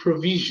any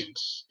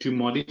provisions to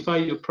modify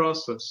your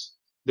process,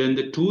 then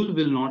the tool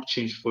will not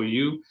change for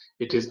you.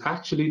 It is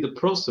actually the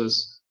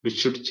process which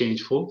should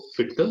change for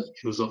fit the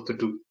use of the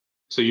tool.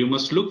 So you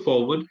must look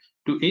forward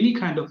to any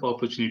kind of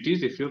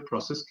opportunities if your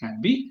process can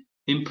be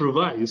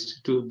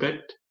improvised to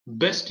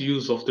best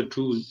use of the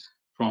tool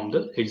from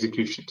the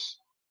executions.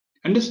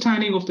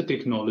 Understanding of the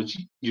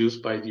technology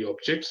used by the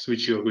objects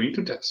which you are going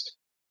to test.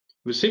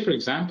 We say, for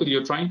example,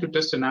 you're trying to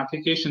test an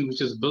application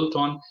which is built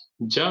on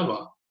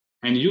Java,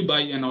 and you buy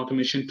an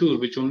automation tool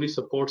which only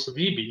supports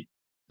VB,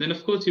 then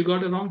of course you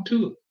got a wrong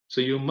tool. So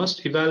you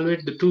must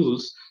evaluate the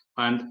tools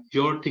and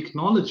your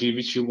technology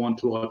which you want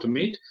to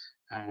automate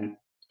and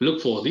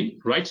look for the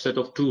right set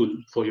of tool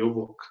for your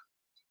work.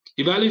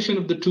 Evaluation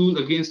of the tool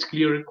against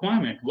clear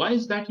requirement. Why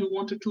is that you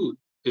want a tool?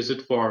 Is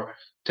it for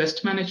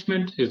test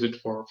management? Is it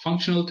for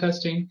functional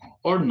testing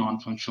or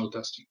non-functional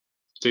testing?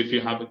 So if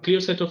you have a clear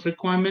set of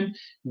requirement,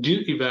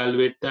 do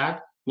evaluate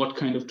that, what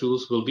kind of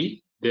tools will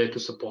be there to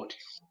support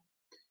you.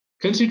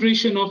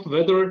 Consideration of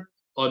whether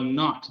or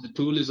not the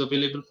tool is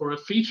available for a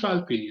free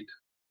trial period,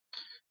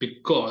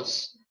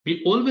 because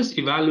we always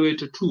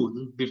evaluate a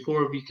tool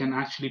before we can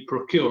actually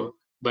procure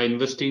by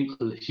investing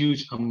a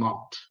huge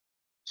amount.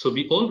 So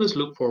we always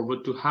look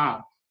forward to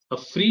have a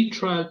free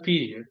trial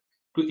period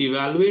to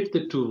evaluate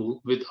the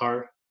tool with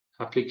our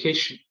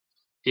application.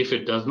 If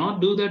it does not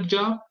do that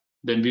job,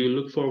 then we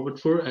will look forward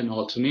for an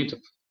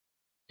alternative.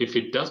 If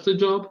it does the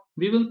job,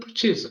 we will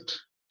purchase it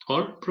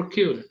or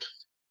procure it.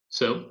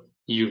 So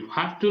you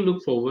have to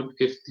look forward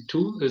if the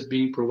tool is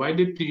being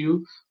provided to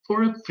you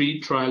for a free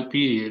trial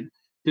period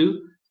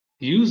to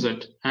use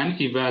it and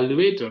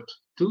evaluate it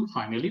to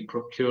finally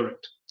procure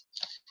it.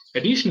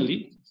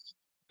 Additionally,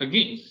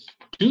 again,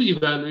 do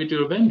evaluate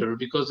your vendor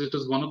because it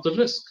is one of the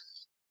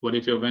risks. What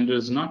if your vendor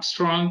is not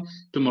strong?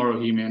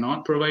 Tomorrow he may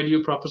not provide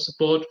you proper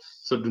support.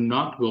 So do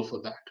not go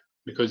for that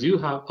because you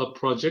have a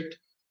project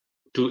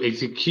to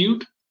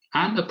execute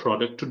and a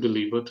product to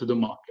deliver to the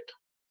market.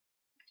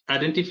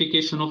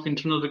 Identification of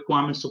internal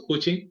requirements of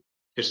coaching.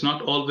 It's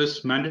not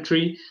always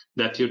mandatory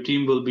that your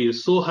team will be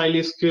so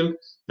highly skilled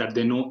that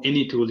they know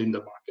any tool in the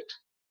market.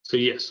 So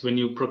yes, when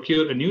you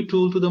procure a new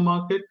tool to the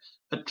market,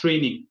 a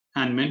training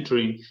and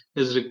mentoring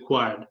is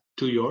required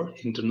to your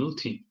internal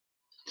team.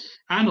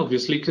 And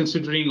obviously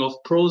considering of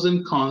pros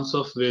and cons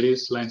of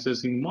various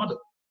licensing model.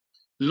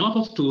 A lot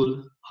of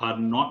tools are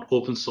not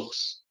open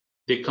source.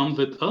 They come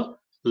with a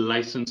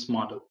license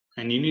model,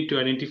 and you need to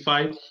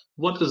identify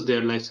what is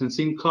their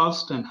licensing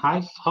cost and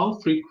how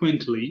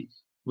frequently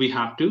we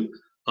have to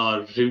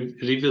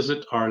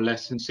revisit our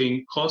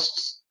licensing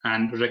costs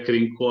and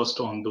recurring cost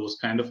on those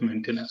kind of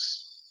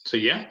maintenance. So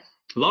yeah,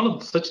 a lot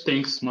of such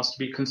things must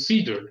be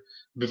considered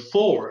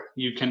before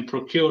you can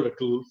procure a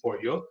tool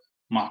for your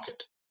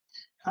market.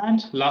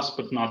 And last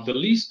but not the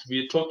least,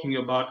 we are talking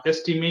about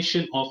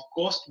estimation of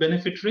cost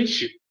benefit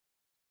ratio.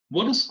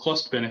 What is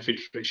cost benefit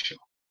ratio?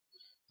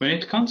 When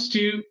it comes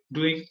to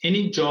doing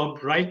any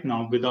job right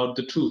now without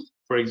the tool,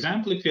 for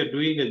example, if you're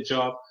doing a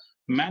job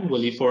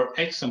manually for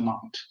X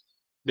amount,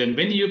 then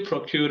when you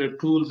procure a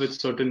tool with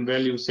certain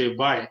value, say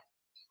Y,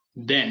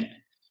 then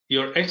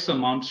your X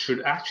amount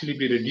should actually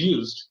be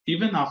reduced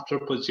even after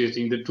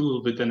purchasing the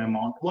tool with an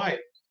amount Y.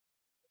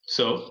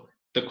 So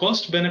the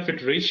cost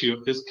benefit ratio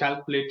is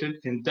calculated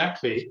in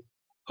that way.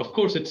 Of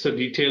course, it's a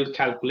detailed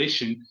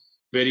calculation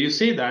where you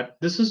say that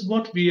this is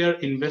what we are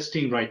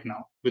investing right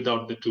now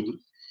without the tool.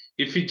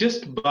 If we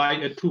just buy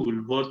a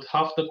tool worth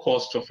half the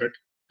cost of it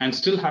and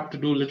still have to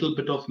do a little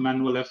bit of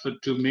manual effort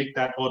to make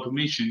that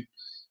automation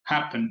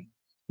happen,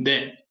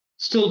 then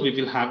still we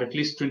will have at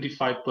least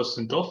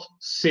 25% of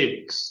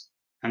savings.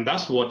 And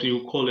that's what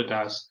you call it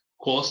as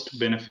cost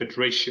benefit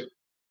ratio.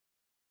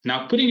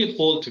 Now, putting it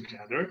all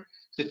together,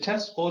 the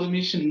test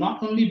automation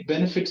not only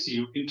benefits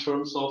you in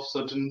terms of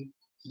certain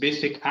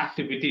basic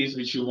activities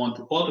which you want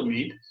to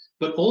automate,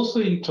 but also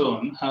in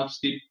turn helps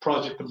the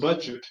project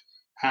budget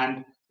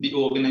and the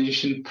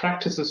organization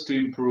practices to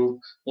improve,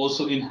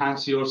 also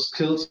enhance your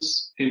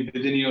skills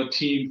within your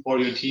team or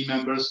your team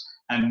members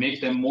and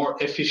make them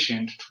more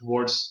efficient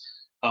towards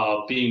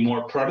being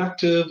more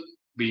productive,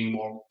 being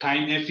more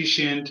time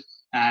efficient,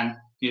 and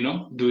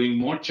doing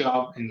more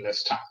job in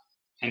less time.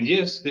 And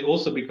yes, they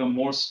also become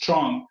more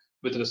strong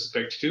with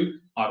respect to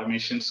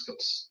automation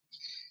skills.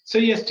 So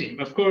yes, team,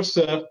 of course,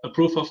 a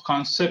proof of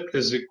concept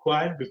is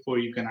required before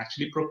you can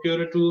actually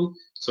procure a tool.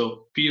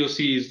 So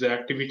POC is the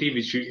activity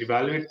which you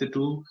evaluate the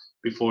tool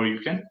before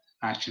you can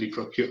actually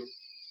procure.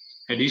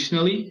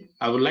 Additionally,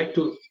 I would like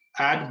to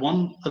add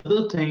one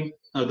other thing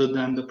other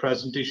than the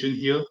presentation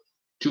here.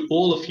 to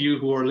all of you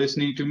who are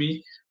listening to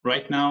me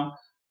right now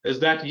is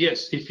that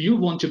yes, if you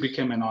want to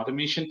become an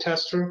automation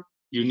tester,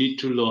 you need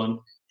to learn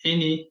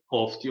any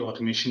of the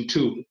automation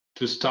tool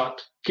to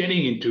start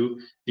getting into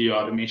the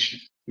automation.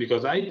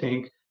 Because I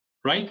think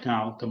right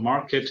now the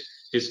market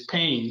is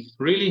paying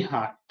really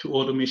high to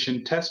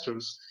automation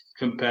testers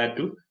compared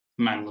to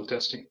manual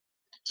testing.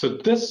 So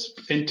this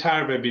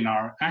entire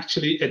webinar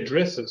actually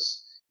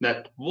addresses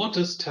that what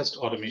is test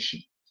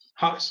automation,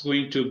 how it's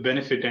going to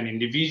benefit an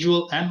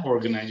individual and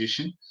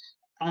organization,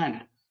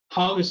 and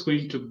how it's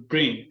going to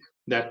bring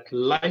that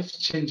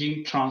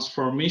life-changing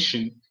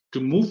transformation to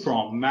move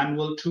from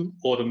manual to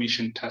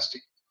automation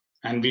testing.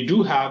 And we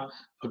do have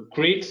a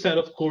great set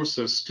of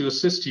courses to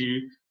assist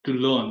you to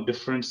learn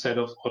different set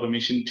of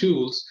automation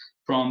tools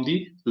from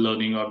the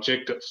learning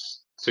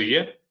objectives. So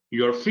yeah,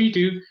 you are free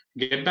to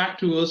get back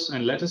to us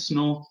and let us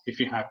know if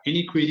you have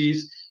any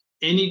queries,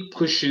 any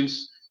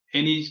questions,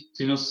 any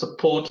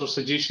support or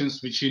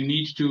suggestions which you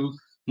need to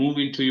move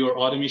into your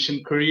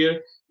automation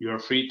career. You are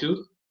free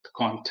to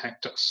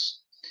contact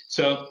us.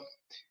 So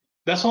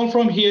that's all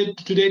from here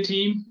today,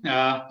 team.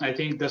 I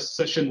think this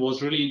session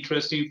was really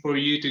interesting for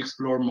you to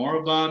explore more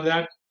about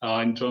that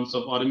in terms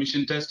of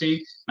automation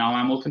testing. Now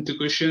I'm open to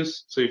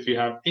questions. So if you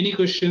have any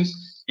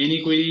questions,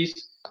 any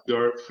queries,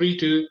 you're free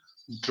to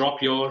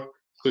drop your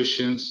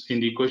questions in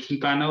the question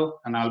panel,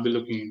 and I'll be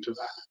looking into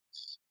that.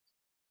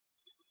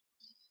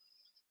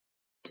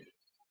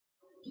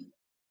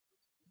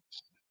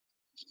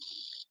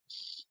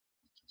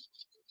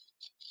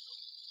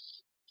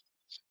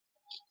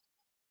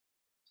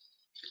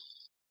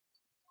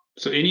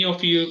 So any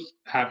of you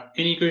have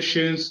any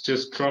questions,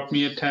 just drop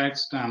me a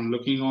text. I'm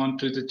looking on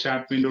to the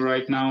chat window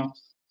right now,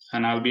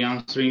 and I'll be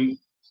answering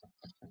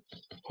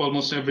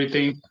almost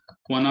everything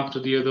one after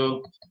the other.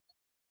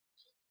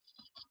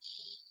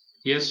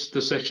 Yes,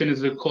 the session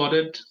is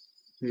recorded.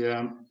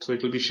 Yeah, so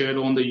it will be shared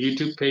on the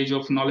YouTube page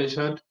of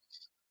Knowledgehut.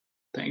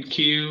 Thank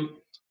you.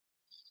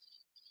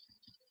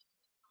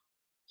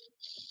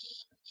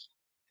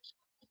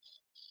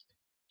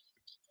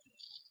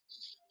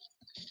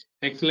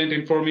 Excellent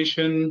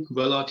information,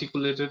 well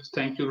articulated.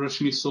 Thank you,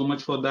 Rashmi, so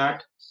much for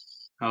that.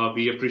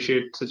 We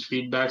appreciate such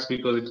feedbacks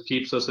because it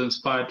keeps us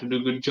inspired to do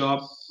a good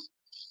job.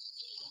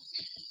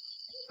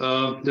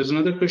 There's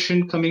another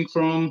question coming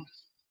from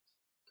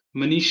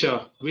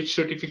Manisha. Which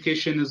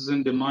certification is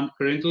in demand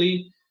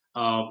currently?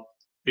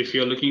 If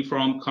you're looking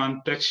from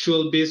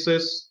contextual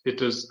basis,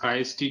 it is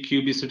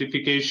ISTQB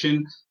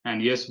certification.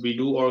 And yes, we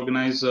do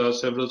organize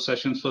several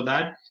sessions for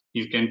that.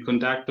 You can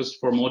contact us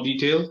for more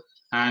detail.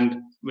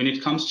 And when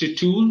it comes to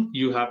tool,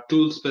 you have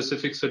tool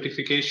specific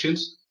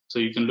certifications. So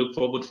you can look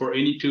forward for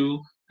any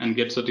tool and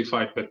get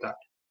certified with that.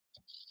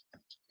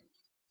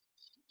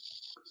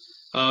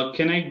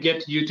 Can I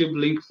get YouTube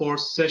link for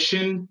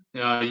session?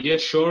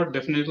 Yes, sure,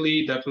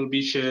 definitely. That will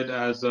be shared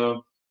as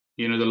the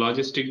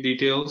logistic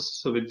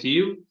details with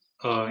you.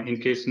 In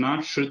case not,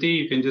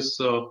 Shruti, you can just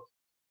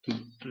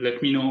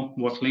let me know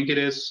what link it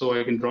is so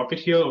I can drop it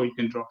here, or you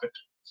can drop it.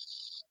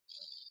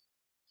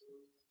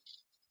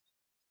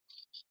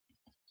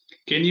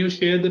 Can you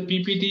share the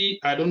PPT?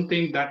 I don't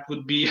think that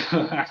would be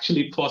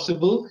actually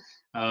possible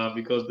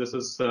because this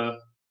is a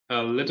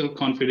little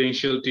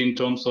confidential in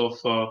terms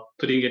of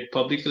putting it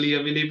publicly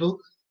available.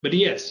 But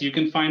yes, you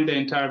can find the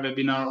entire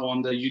webinar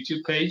on the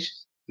YouTube page.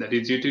 That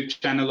is YouTube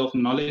channel of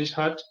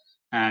Knowledgehut,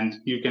 and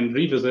you can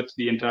revisit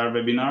the entire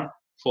webinar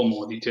for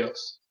more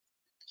details.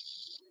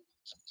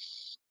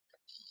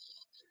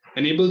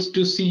 Enables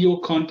to see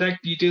your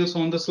contact details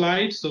on the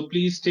slide. So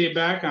please stay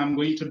back. I'm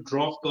going to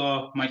drop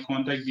my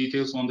contact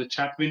details on the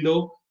chat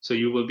window. So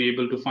you will be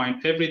able to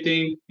find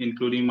everything,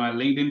 including my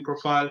LinkedIn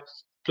profile,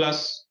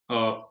 plus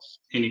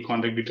any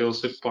contact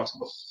details if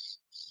possible.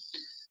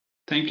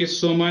 Thank you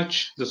so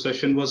much. The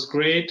session was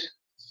great.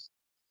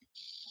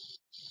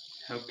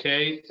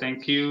 Okay,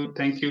 thank you.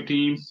 Thank you,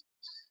 team.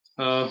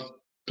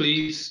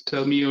 Please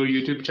tell me your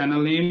YouTube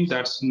channel name.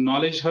 That's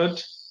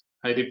Knowledgehut.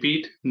 I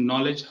repeat,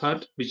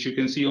 Knowledgehut, which you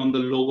can see on the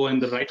logo in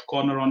the right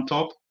corner on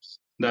top.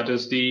 That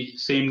is the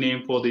same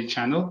name for the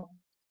channel.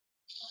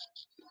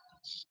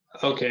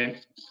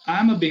 Okay,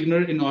 I'm a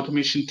beginner in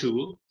automation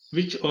tool.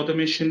 Which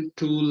automation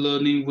tool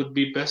learning would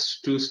be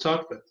best to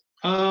start with?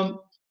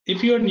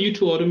 If you're new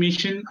to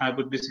automation, I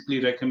would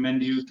basically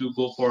recommend you to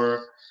go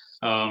for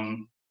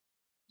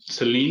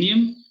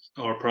Selenium,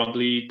 or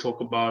probably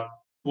talk about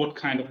what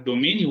kind of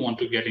domain you want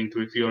to get into.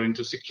 If you're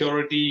into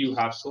security, you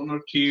have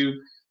SonarQube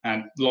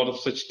and a lot of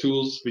such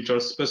tools which are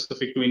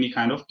specific to any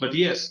kind of. But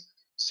yes,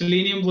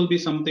 Selenium will be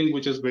something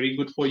which is very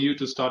good for you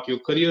to start your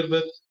career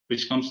with,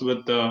 which comes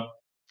with a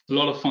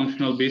lot of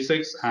functional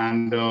basics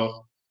and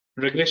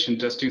regression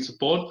testing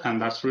support,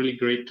 and that's really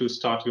great to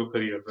start your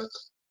career with.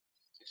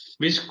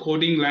 Which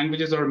coding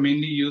languages are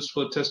mainly used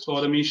for test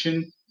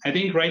automation? I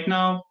think right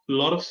now a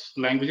lot of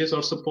languages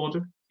are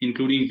supported,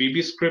 including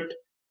VBScript,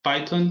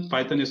 Python.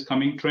 Python is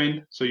coming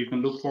trend, so you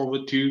can look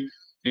forward to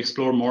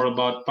explore more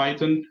about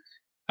Python.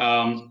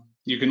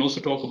 You can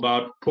also talk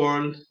about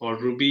Perl or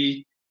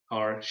Ruby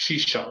or C#.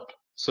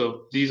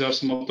 So these are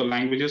some of the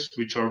languages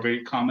which are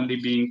very commonly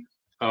being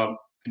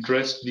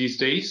addressed these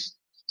days.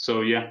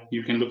 So yeah,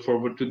 you can look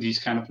forward to these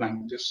kind of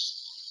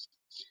languages.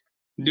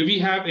 Do we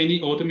have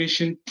any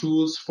automation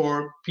tools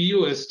for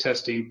POS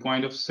testing,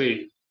 point of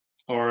sale,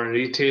 or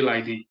retail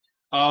ID?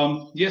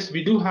 Yes,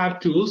 we do have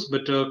tools,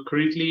 but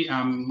currently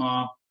I'm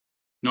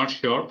not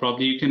sure.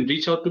 Probably you can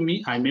reach out to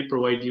me. I may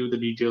provide you the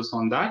details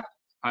on that.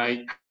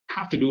 I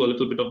have to do a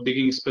little bit of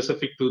digging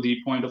specific to the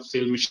point of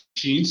sale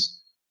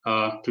machines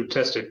to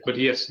test it. But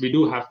yes, we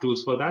do have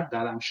tools for that,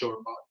 that I'm sure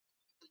about.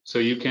 So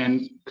you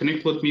can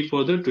connect with me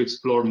further to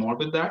explore more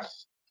with that.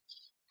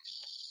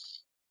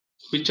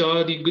 Which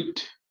are the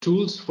good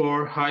tools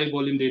for high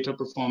volume data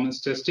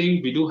performance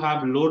testing? We do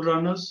have load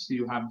runners,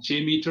 you have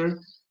JMeter,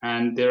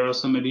 and there are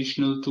some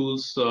additional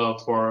tools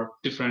for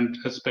different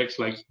aspects,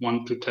 like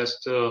one to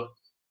test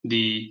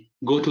the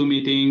go-to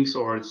meetings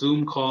or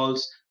Zoom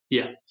calls.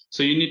 Yeah,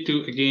 so you need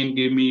to again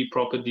give me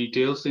proper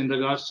details in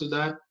regards to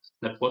that,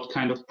 that what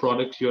kind of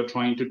product you're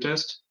trying to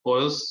test, or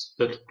else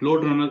that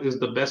load runner is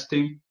the best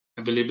thing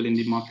available in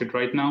the market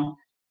right now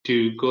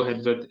to go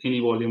ahead with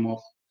any volume of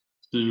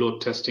load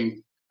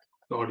testing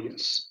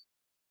audience.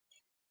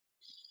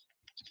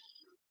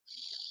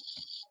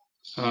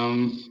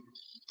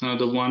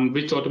 Another one,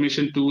 which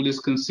automation tool is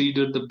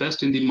considered the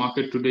best in the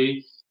market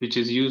today, which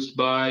is used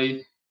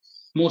by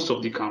most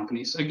of the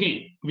companies?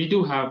 Again, we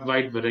do have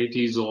wide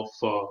varieties of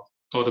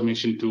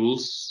automation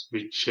tools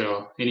which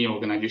any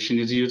organization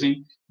is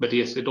using. But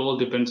yes, it all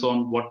depends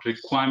on what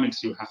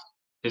requirements you have.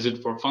 Is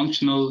it for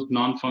functional,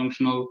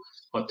 non-functional,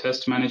 or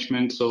test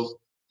management? So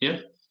yeah,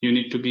 you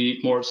need to be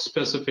more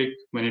specific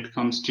when it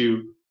comes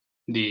to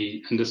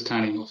the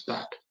understanding of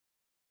that.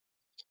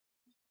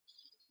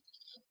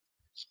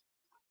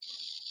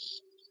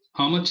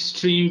 How much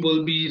stream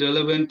will be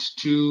relevant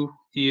 2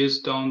 years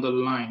down the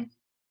line?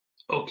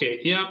 Okay,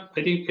 yeah,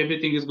 I think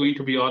everything is going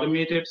to be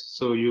automated.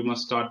 So you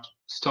must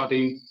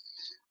starting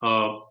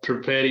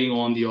preparing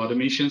on the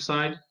automation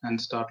side and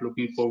start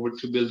looking forward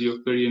to build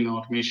your career in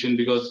automation,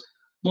 because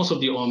most of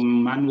the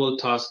manual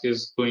task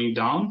is going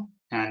down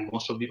and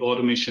most of the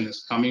automation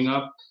is coming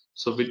up.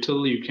 So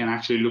Vittel, you can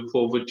actually look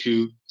forward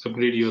to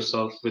upgrade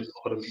yourself with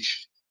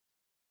automation.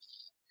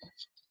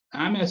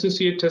 I'm an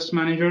associate test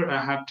manager.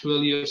 I have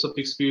 12 years of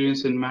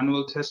experience in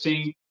manual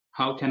testing.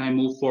 How can I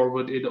move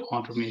forward in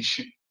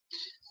automation?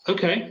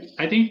 Okay,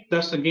 I think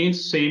that's again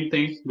same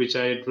thing which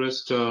I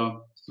addressed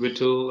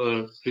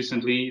Vittel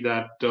recently,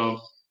 that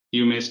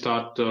you may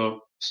start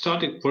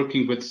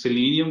working with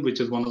Selenium,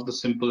 which is one of the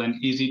simple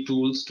and easy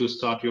tools to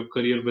start your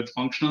career with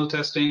functional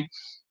testing.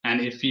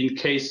 And if in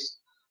case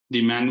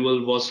the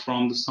manual was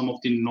from some of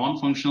the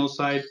non-functional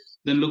side,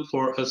 then look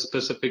for a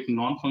specific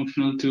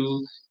non-functional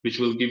tool which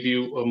will give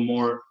you a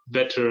more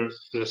better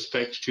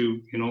respect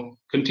to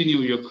continue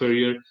your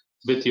career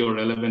with your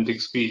relevant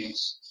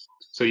experience.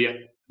 So yeah,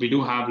 we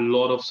do have a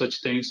lot of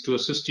such things to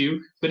assist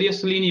you. But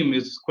yes, Selenium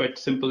is quite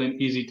simple and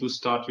easy to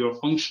start your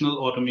functional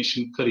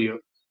automation career.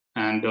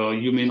 And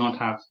you may not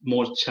have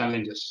more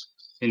challenges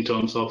in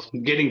terms of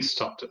getting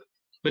started.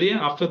 But yeah,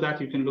 after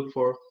that, you can look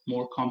for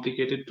more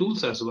complicated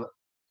tools as well.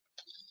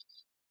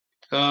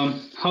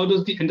 How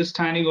does the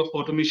understanding of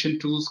automation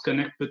tools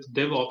connect with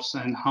DevOps,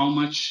 and how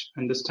much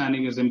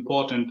understanding is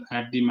important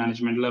at the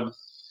management level?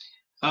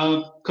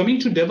 Coming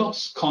to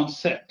DevOps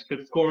concept,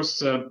 of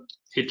course,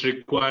 it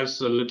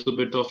requires a little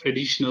bit of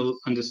additional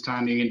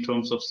understanding in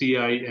terms of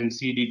CI and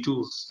CD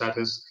tools, that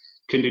is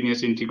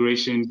continuous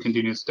integration,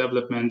 continuous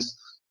developments,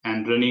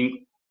 and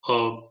running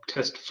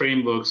test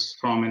frameworks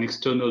from an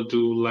external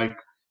tool, like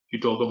you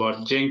talk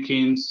about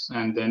Jenkins,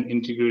 and then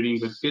integrating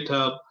with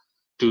GitHub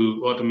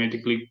to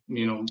automatically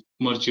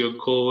merge your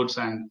codes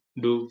and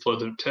do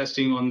further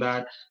testing on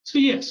that. So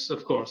yes,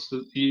 of course,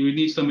 you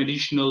need some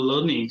additional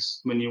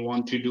learnings when you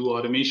want to do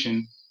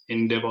automation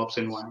in DevOps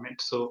environment.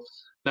 So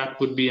that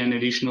would be an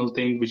additional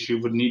thing which you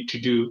would need to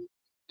do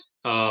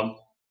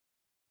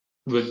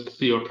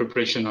with your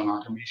preparation on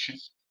automation.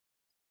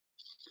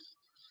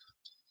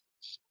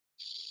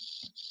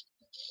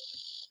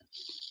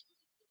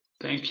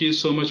 Thank you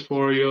so much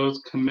for your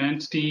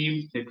comments,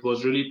 team. It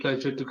was really a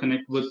pleasure to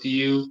connect with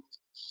you.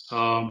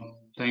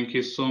 Thank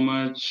you so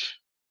much.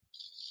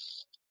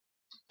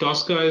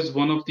 Tosca is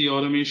one of the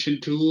automation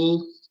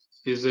tool.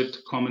 Is it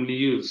commonly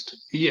used?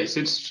 Yes,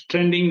 it's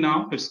trending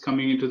now. It's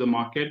coming into the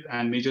market,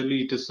 and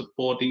majorly it is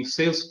supporting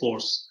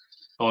Salesforce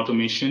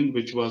automation,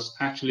 which was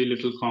actually a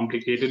little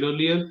complicated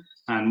earlier,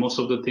 and most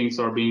of the things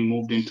are being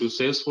moved into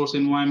Salesforce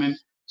environment.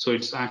 So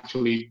it's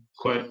actually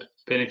quite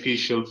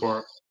beneficial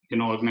for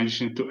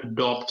organization to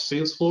adopt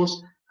Salesforce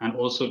and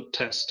also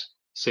test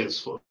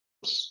Salesforce.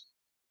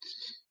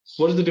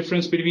 What is the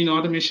difference between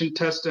automation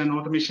test and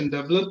automation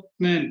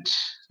development?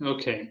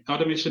 Okay,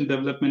 automation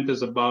development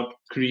is about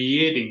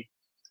creating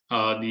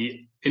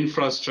the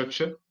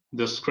infrastructure,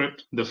 the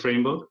script, the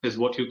framework is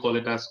what you call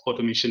it as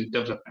automation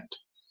development,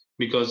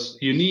 because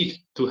you need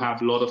to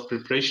have a lot of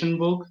preparation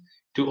work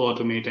to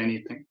automate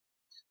anything.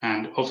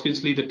 And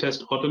obviously the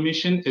test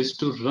automation is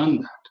to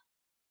run that.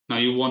 Now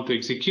you want to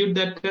execute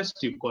that test,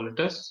 you call it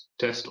as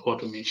test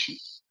automation,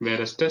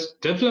 whereas test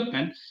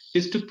development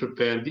is to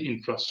prepare the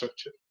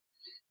infrastructure.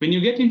 When you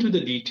get into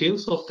the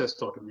details of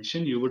test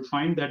automation, you would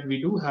find that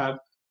we do have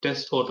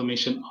test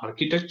automation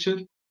architecture,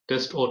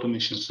 test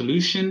automation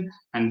solution,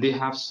 and they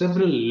have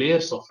several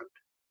layers of it,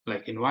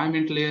 like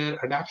environment layer,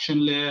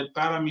 adaptation layer,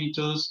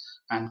 parameters,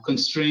 and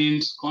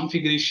constraints,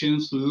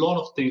 configurations, a lot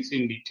of things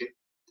in detail.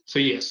 So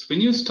yes, when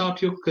you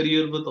start your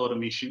career with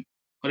automation,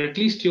 or at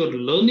least you're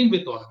learning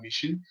with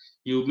automation,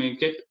 you may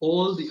get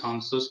all the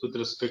answers with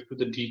respect to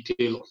the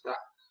detail of that.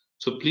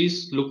 So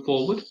please look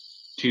forward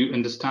to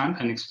understand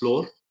and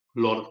explore a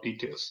lot of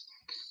details.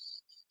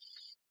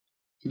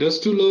 Does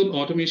to learn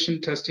automation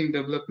testing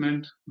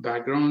development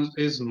background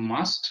is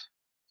must?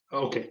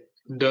 Okay.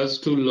 Does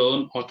to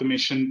learn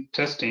automation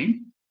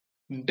testing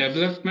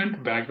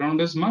development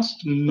background is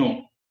must?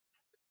 No.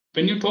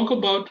 When you talk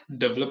about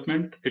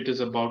development, it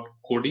is about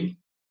coding.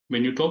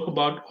 When you talk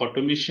about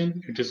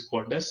automation, it is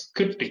called as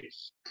scripting,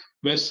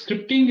 where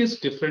scripting is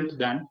different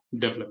than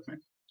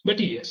development. But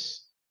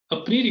yes,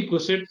 a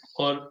prerequisite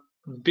or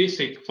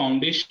basic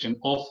foundation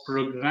of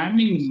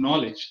programming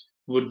knowledge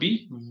would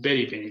be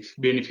very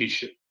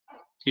beneficial.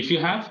 If you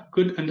have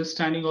good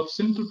understanding of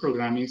simple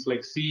programming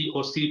like C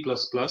or C++,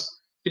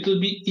 it will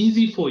be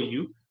easy for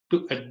you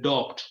to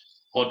adopt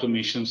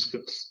automation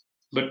skills.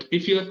 But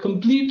if you are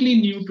completely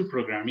new to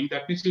programming,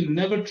 that means you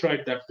never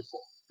tried that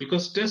before.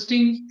 Because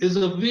testing is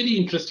a very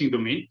interesting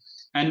domain,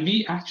 and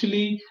we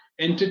actually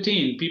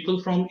entertain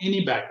people from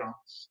any background.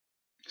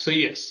 So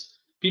yes,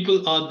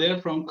 people are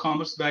there from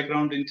commerce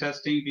background in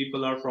testing,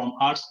 people are from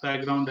arts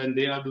background and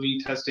they are doing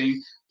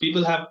testing,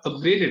 people have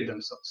upgraded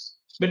themselves.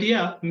 But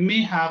yeah,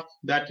 may have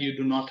that you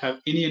do not have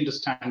any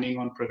understanding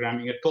on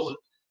programming at all,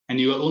 and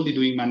you are only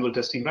doing manual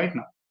testing right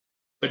now.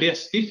 But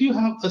yes, if you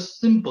have a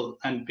simple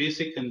and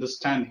basic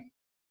understanding,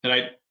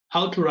 right,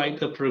 how to write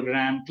a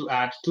program to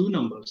add two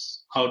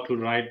numbers, how to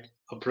write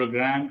a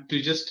program to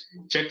just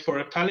check for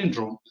a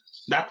palindrome,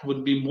 that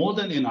would be more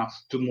than enough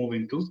to move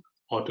into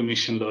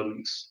automation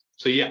learnings.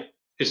 So yeah,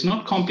 it's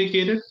not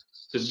complicated.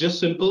 It's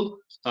just simple.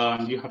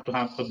 You have to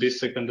have a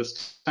basic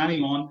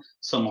understanding on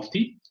some of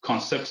the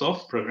concepts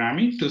of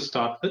programming to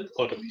start with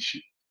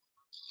automation.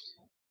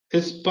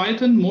 Is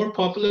Python more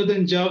popular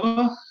than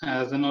Java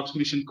as an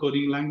automation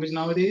coding language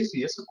nowadays?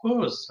 Yes, of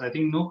course. I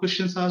think no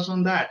questions asked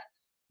on that.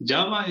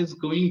 Java is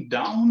going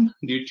down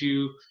due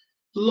to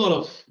a lot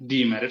of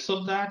demerits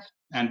of that,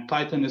 and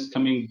Python is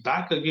coming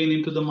back again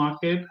into the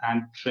market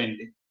and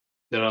trending.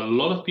 There are a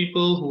lot of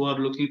people who are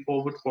looking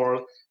forward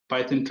for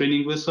Python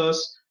training with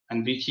us,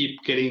 and we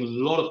keep getting a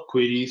lot of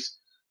queries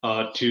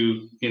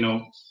to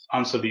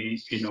answer the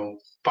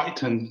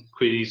Python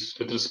queries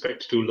with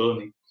respect to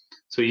learning.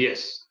 So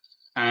yes,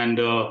 and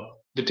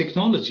the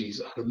technologies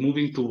are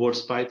moving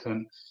towards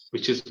Python,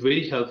 which is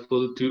very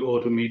helpful to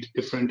automate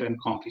different and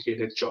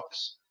complicated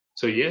jobs.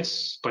 So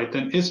yes,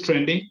 Python is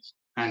trending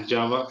and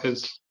Java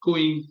is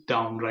going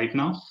down right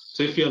now.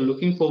 So if you are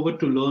looking forward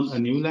to learn a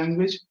new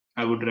language,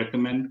 I would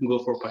recommend go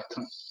for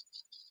Python,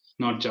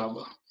 not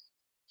Java.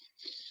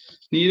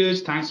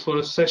 Neeraj, thanks for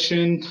a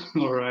session.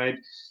 All right.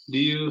 Do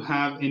you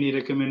have any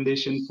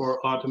recommendation for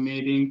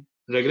automating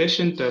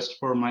regression test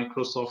for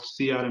Microsoft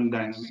CRM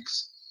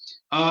Dynamics?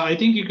 I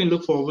think you can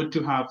look forward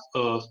to have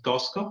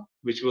Tosca,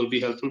 which will be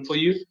helpful for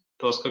you,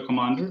 Tosca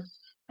Commander,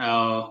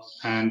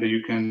 and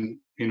you can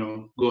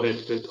go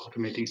ahead with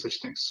automating such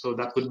things. So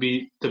that would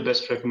be the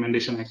best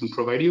recommendation I can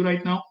provide you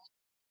right now.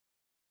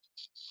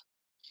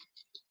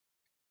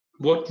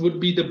 What would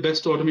be the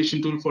best automation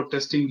tool for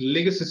testing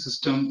legacy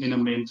system in a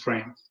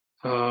mainframe?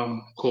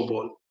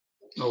 COBOL.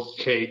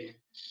 Okay.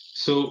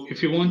 So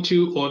if you want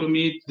to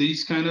automate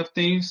these kind of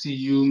things,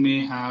 you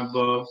may have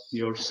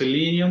your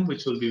Selenium,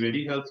 which will be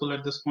very helpful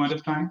at this point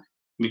of time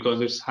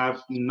because it's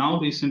have now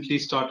recently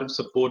started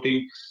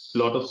supporting a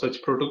lot of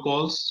such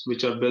protocols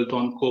which are built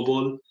on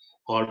COBOL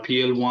or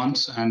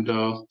PL1s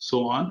and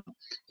so on.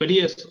 But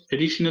yes,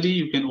 additionally,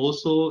 you can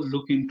also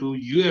look into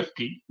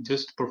UFT,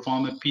 just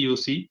perform a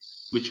POC,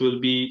 which will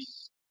be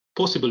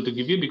possible to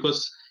give you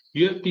because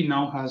UFT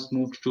now has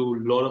moved to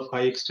a lot of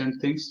high extent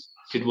things.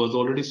 It was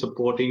already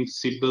supporting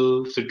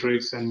Sybil,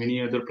 Citrix, and many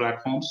other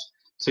platforms.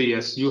 So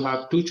yes, you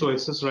have two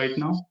choices right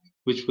now,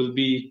 which will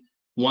be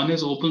one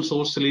is open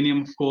source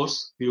Selenium, of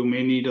course. You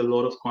may need a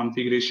lot of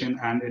configuration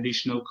and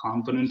additional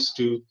components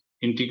to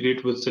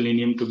integrate with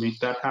Selenium to make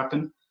that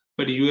happen.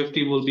 But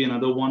UFT will be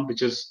another one,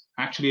 which is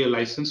actually a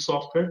licensed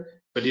software.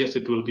 But yes,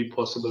 it will be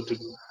possible to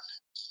do that.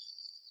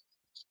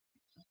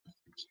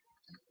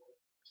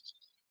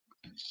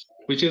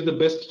 Which is the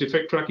best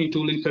defect tracking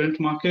tool in current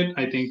market?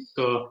 I think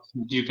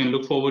you can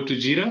look forward to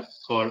Jira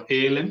or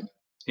ALM.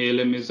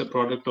 ALM is a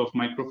product of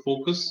Micro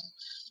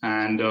Focus,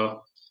 and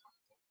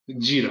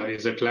Jira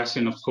is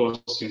Atlassian, of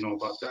course, you know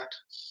about that.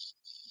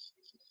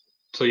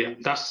 So yeah,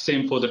 that's the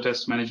same for the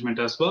test management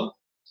as well.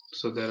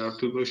 So there are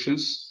two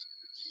questions.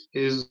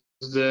 Is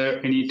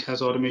there any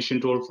test automation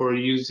tool for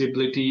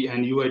usability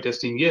and UI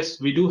testing?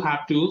 Yes, we do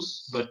have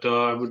tools, but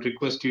I would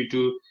request you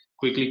to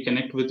quickly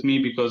connect with me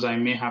because I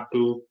may have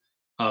to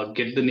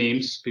get the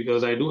names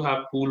because I do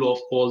have pool of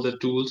all the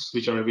tools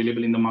which are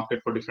available in the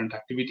market for different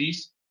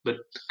activities. But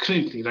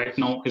currently, right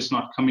now, it's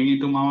not coming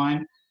into my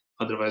mind.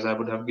 Otherwise, I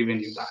would have given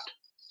you that.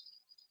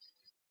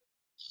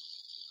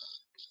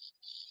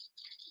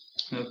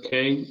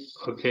 Okay,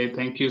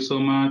 thank you so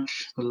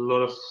much. A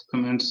lot of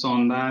comments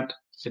on that.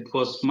 It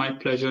was my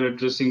pleasure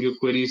addressing your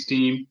queries,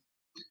 team.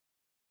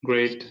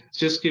 Great.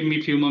 Just give me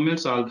a few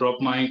moments. I'll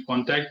drop my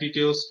contact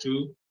details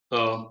to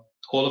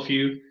all of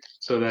you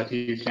so that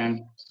you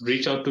can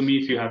reach out to me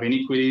if you have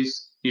any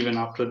queries even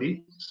after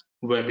the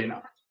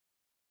webinar.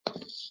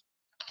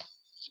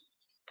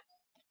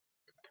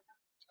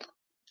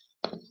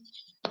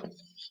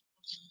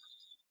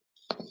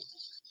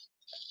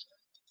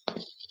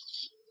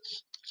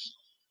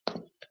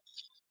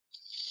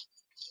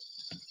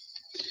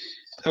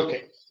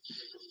 Okay.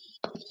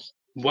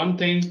 One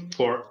thing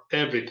for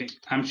everything.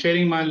 I'm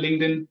sharing my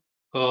LinkedIn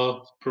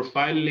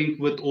profile link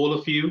with all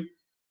of you.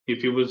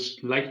 If you would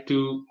like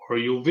to or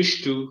you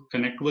wish to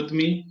connect with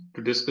me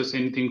to discuss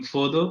anything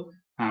further,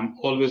 I'm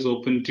always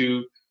open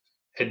to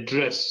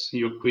address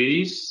your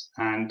queries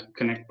and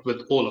connect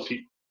with all of you.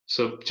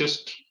 So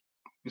just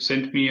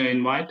send me an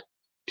invite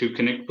to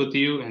connect with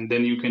you, and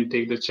then you can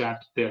take the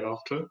chat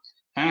thereafter.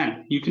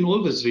 And you can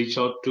always reach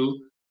out to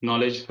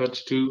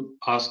Knowledgehut to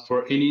ask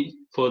for any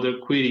further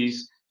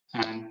queries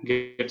and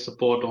get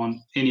support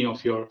on any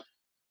of your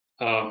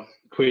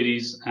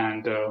queries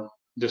and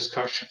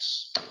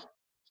discussions.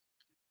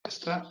 Is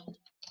that?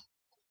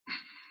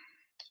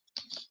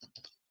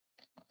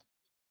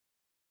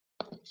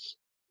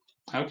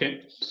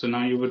 Okay, so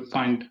now you would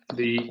find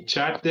the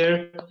chat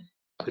there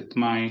with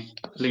my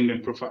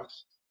LinkedIn profile.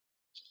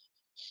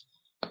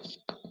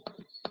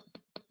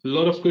 A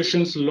lot of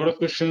questions,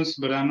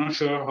 but I'm not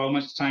sure how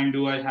much time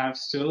do I have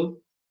still.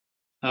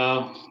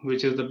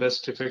 Which is the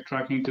best effect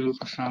tracking tool?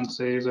 Prashant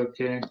says,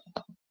 okay.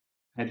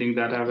 I think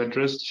that I've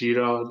addressed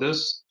Jira or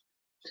this.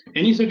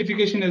 Any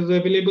certification is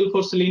available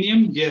for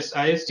Selenium? Yes,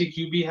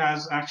 ISTQB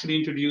has actually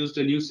introduced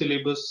a new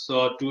syllabus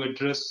to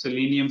address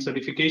Selenium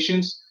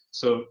certifications.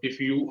 So if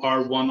you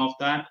are one of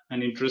that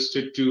and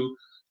interested to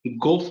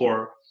go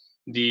for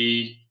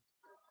the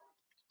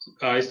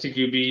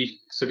ISTQB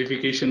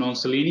certification on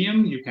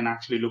Selenium, you can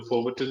actually look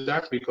forward to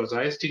that, because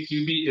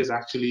ISTQB is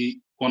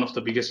actually one of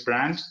the biggest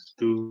brands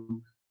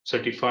to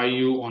certify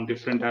you on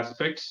different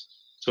aspects.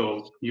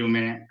 So you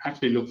may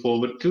actually look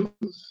forward to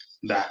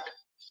that.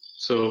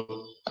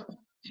 So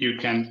you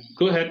can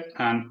go ahead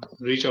and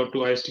reach out to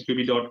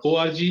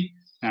istqb.org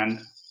and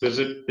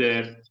visit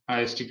their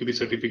ISTQB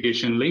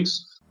certification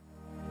links.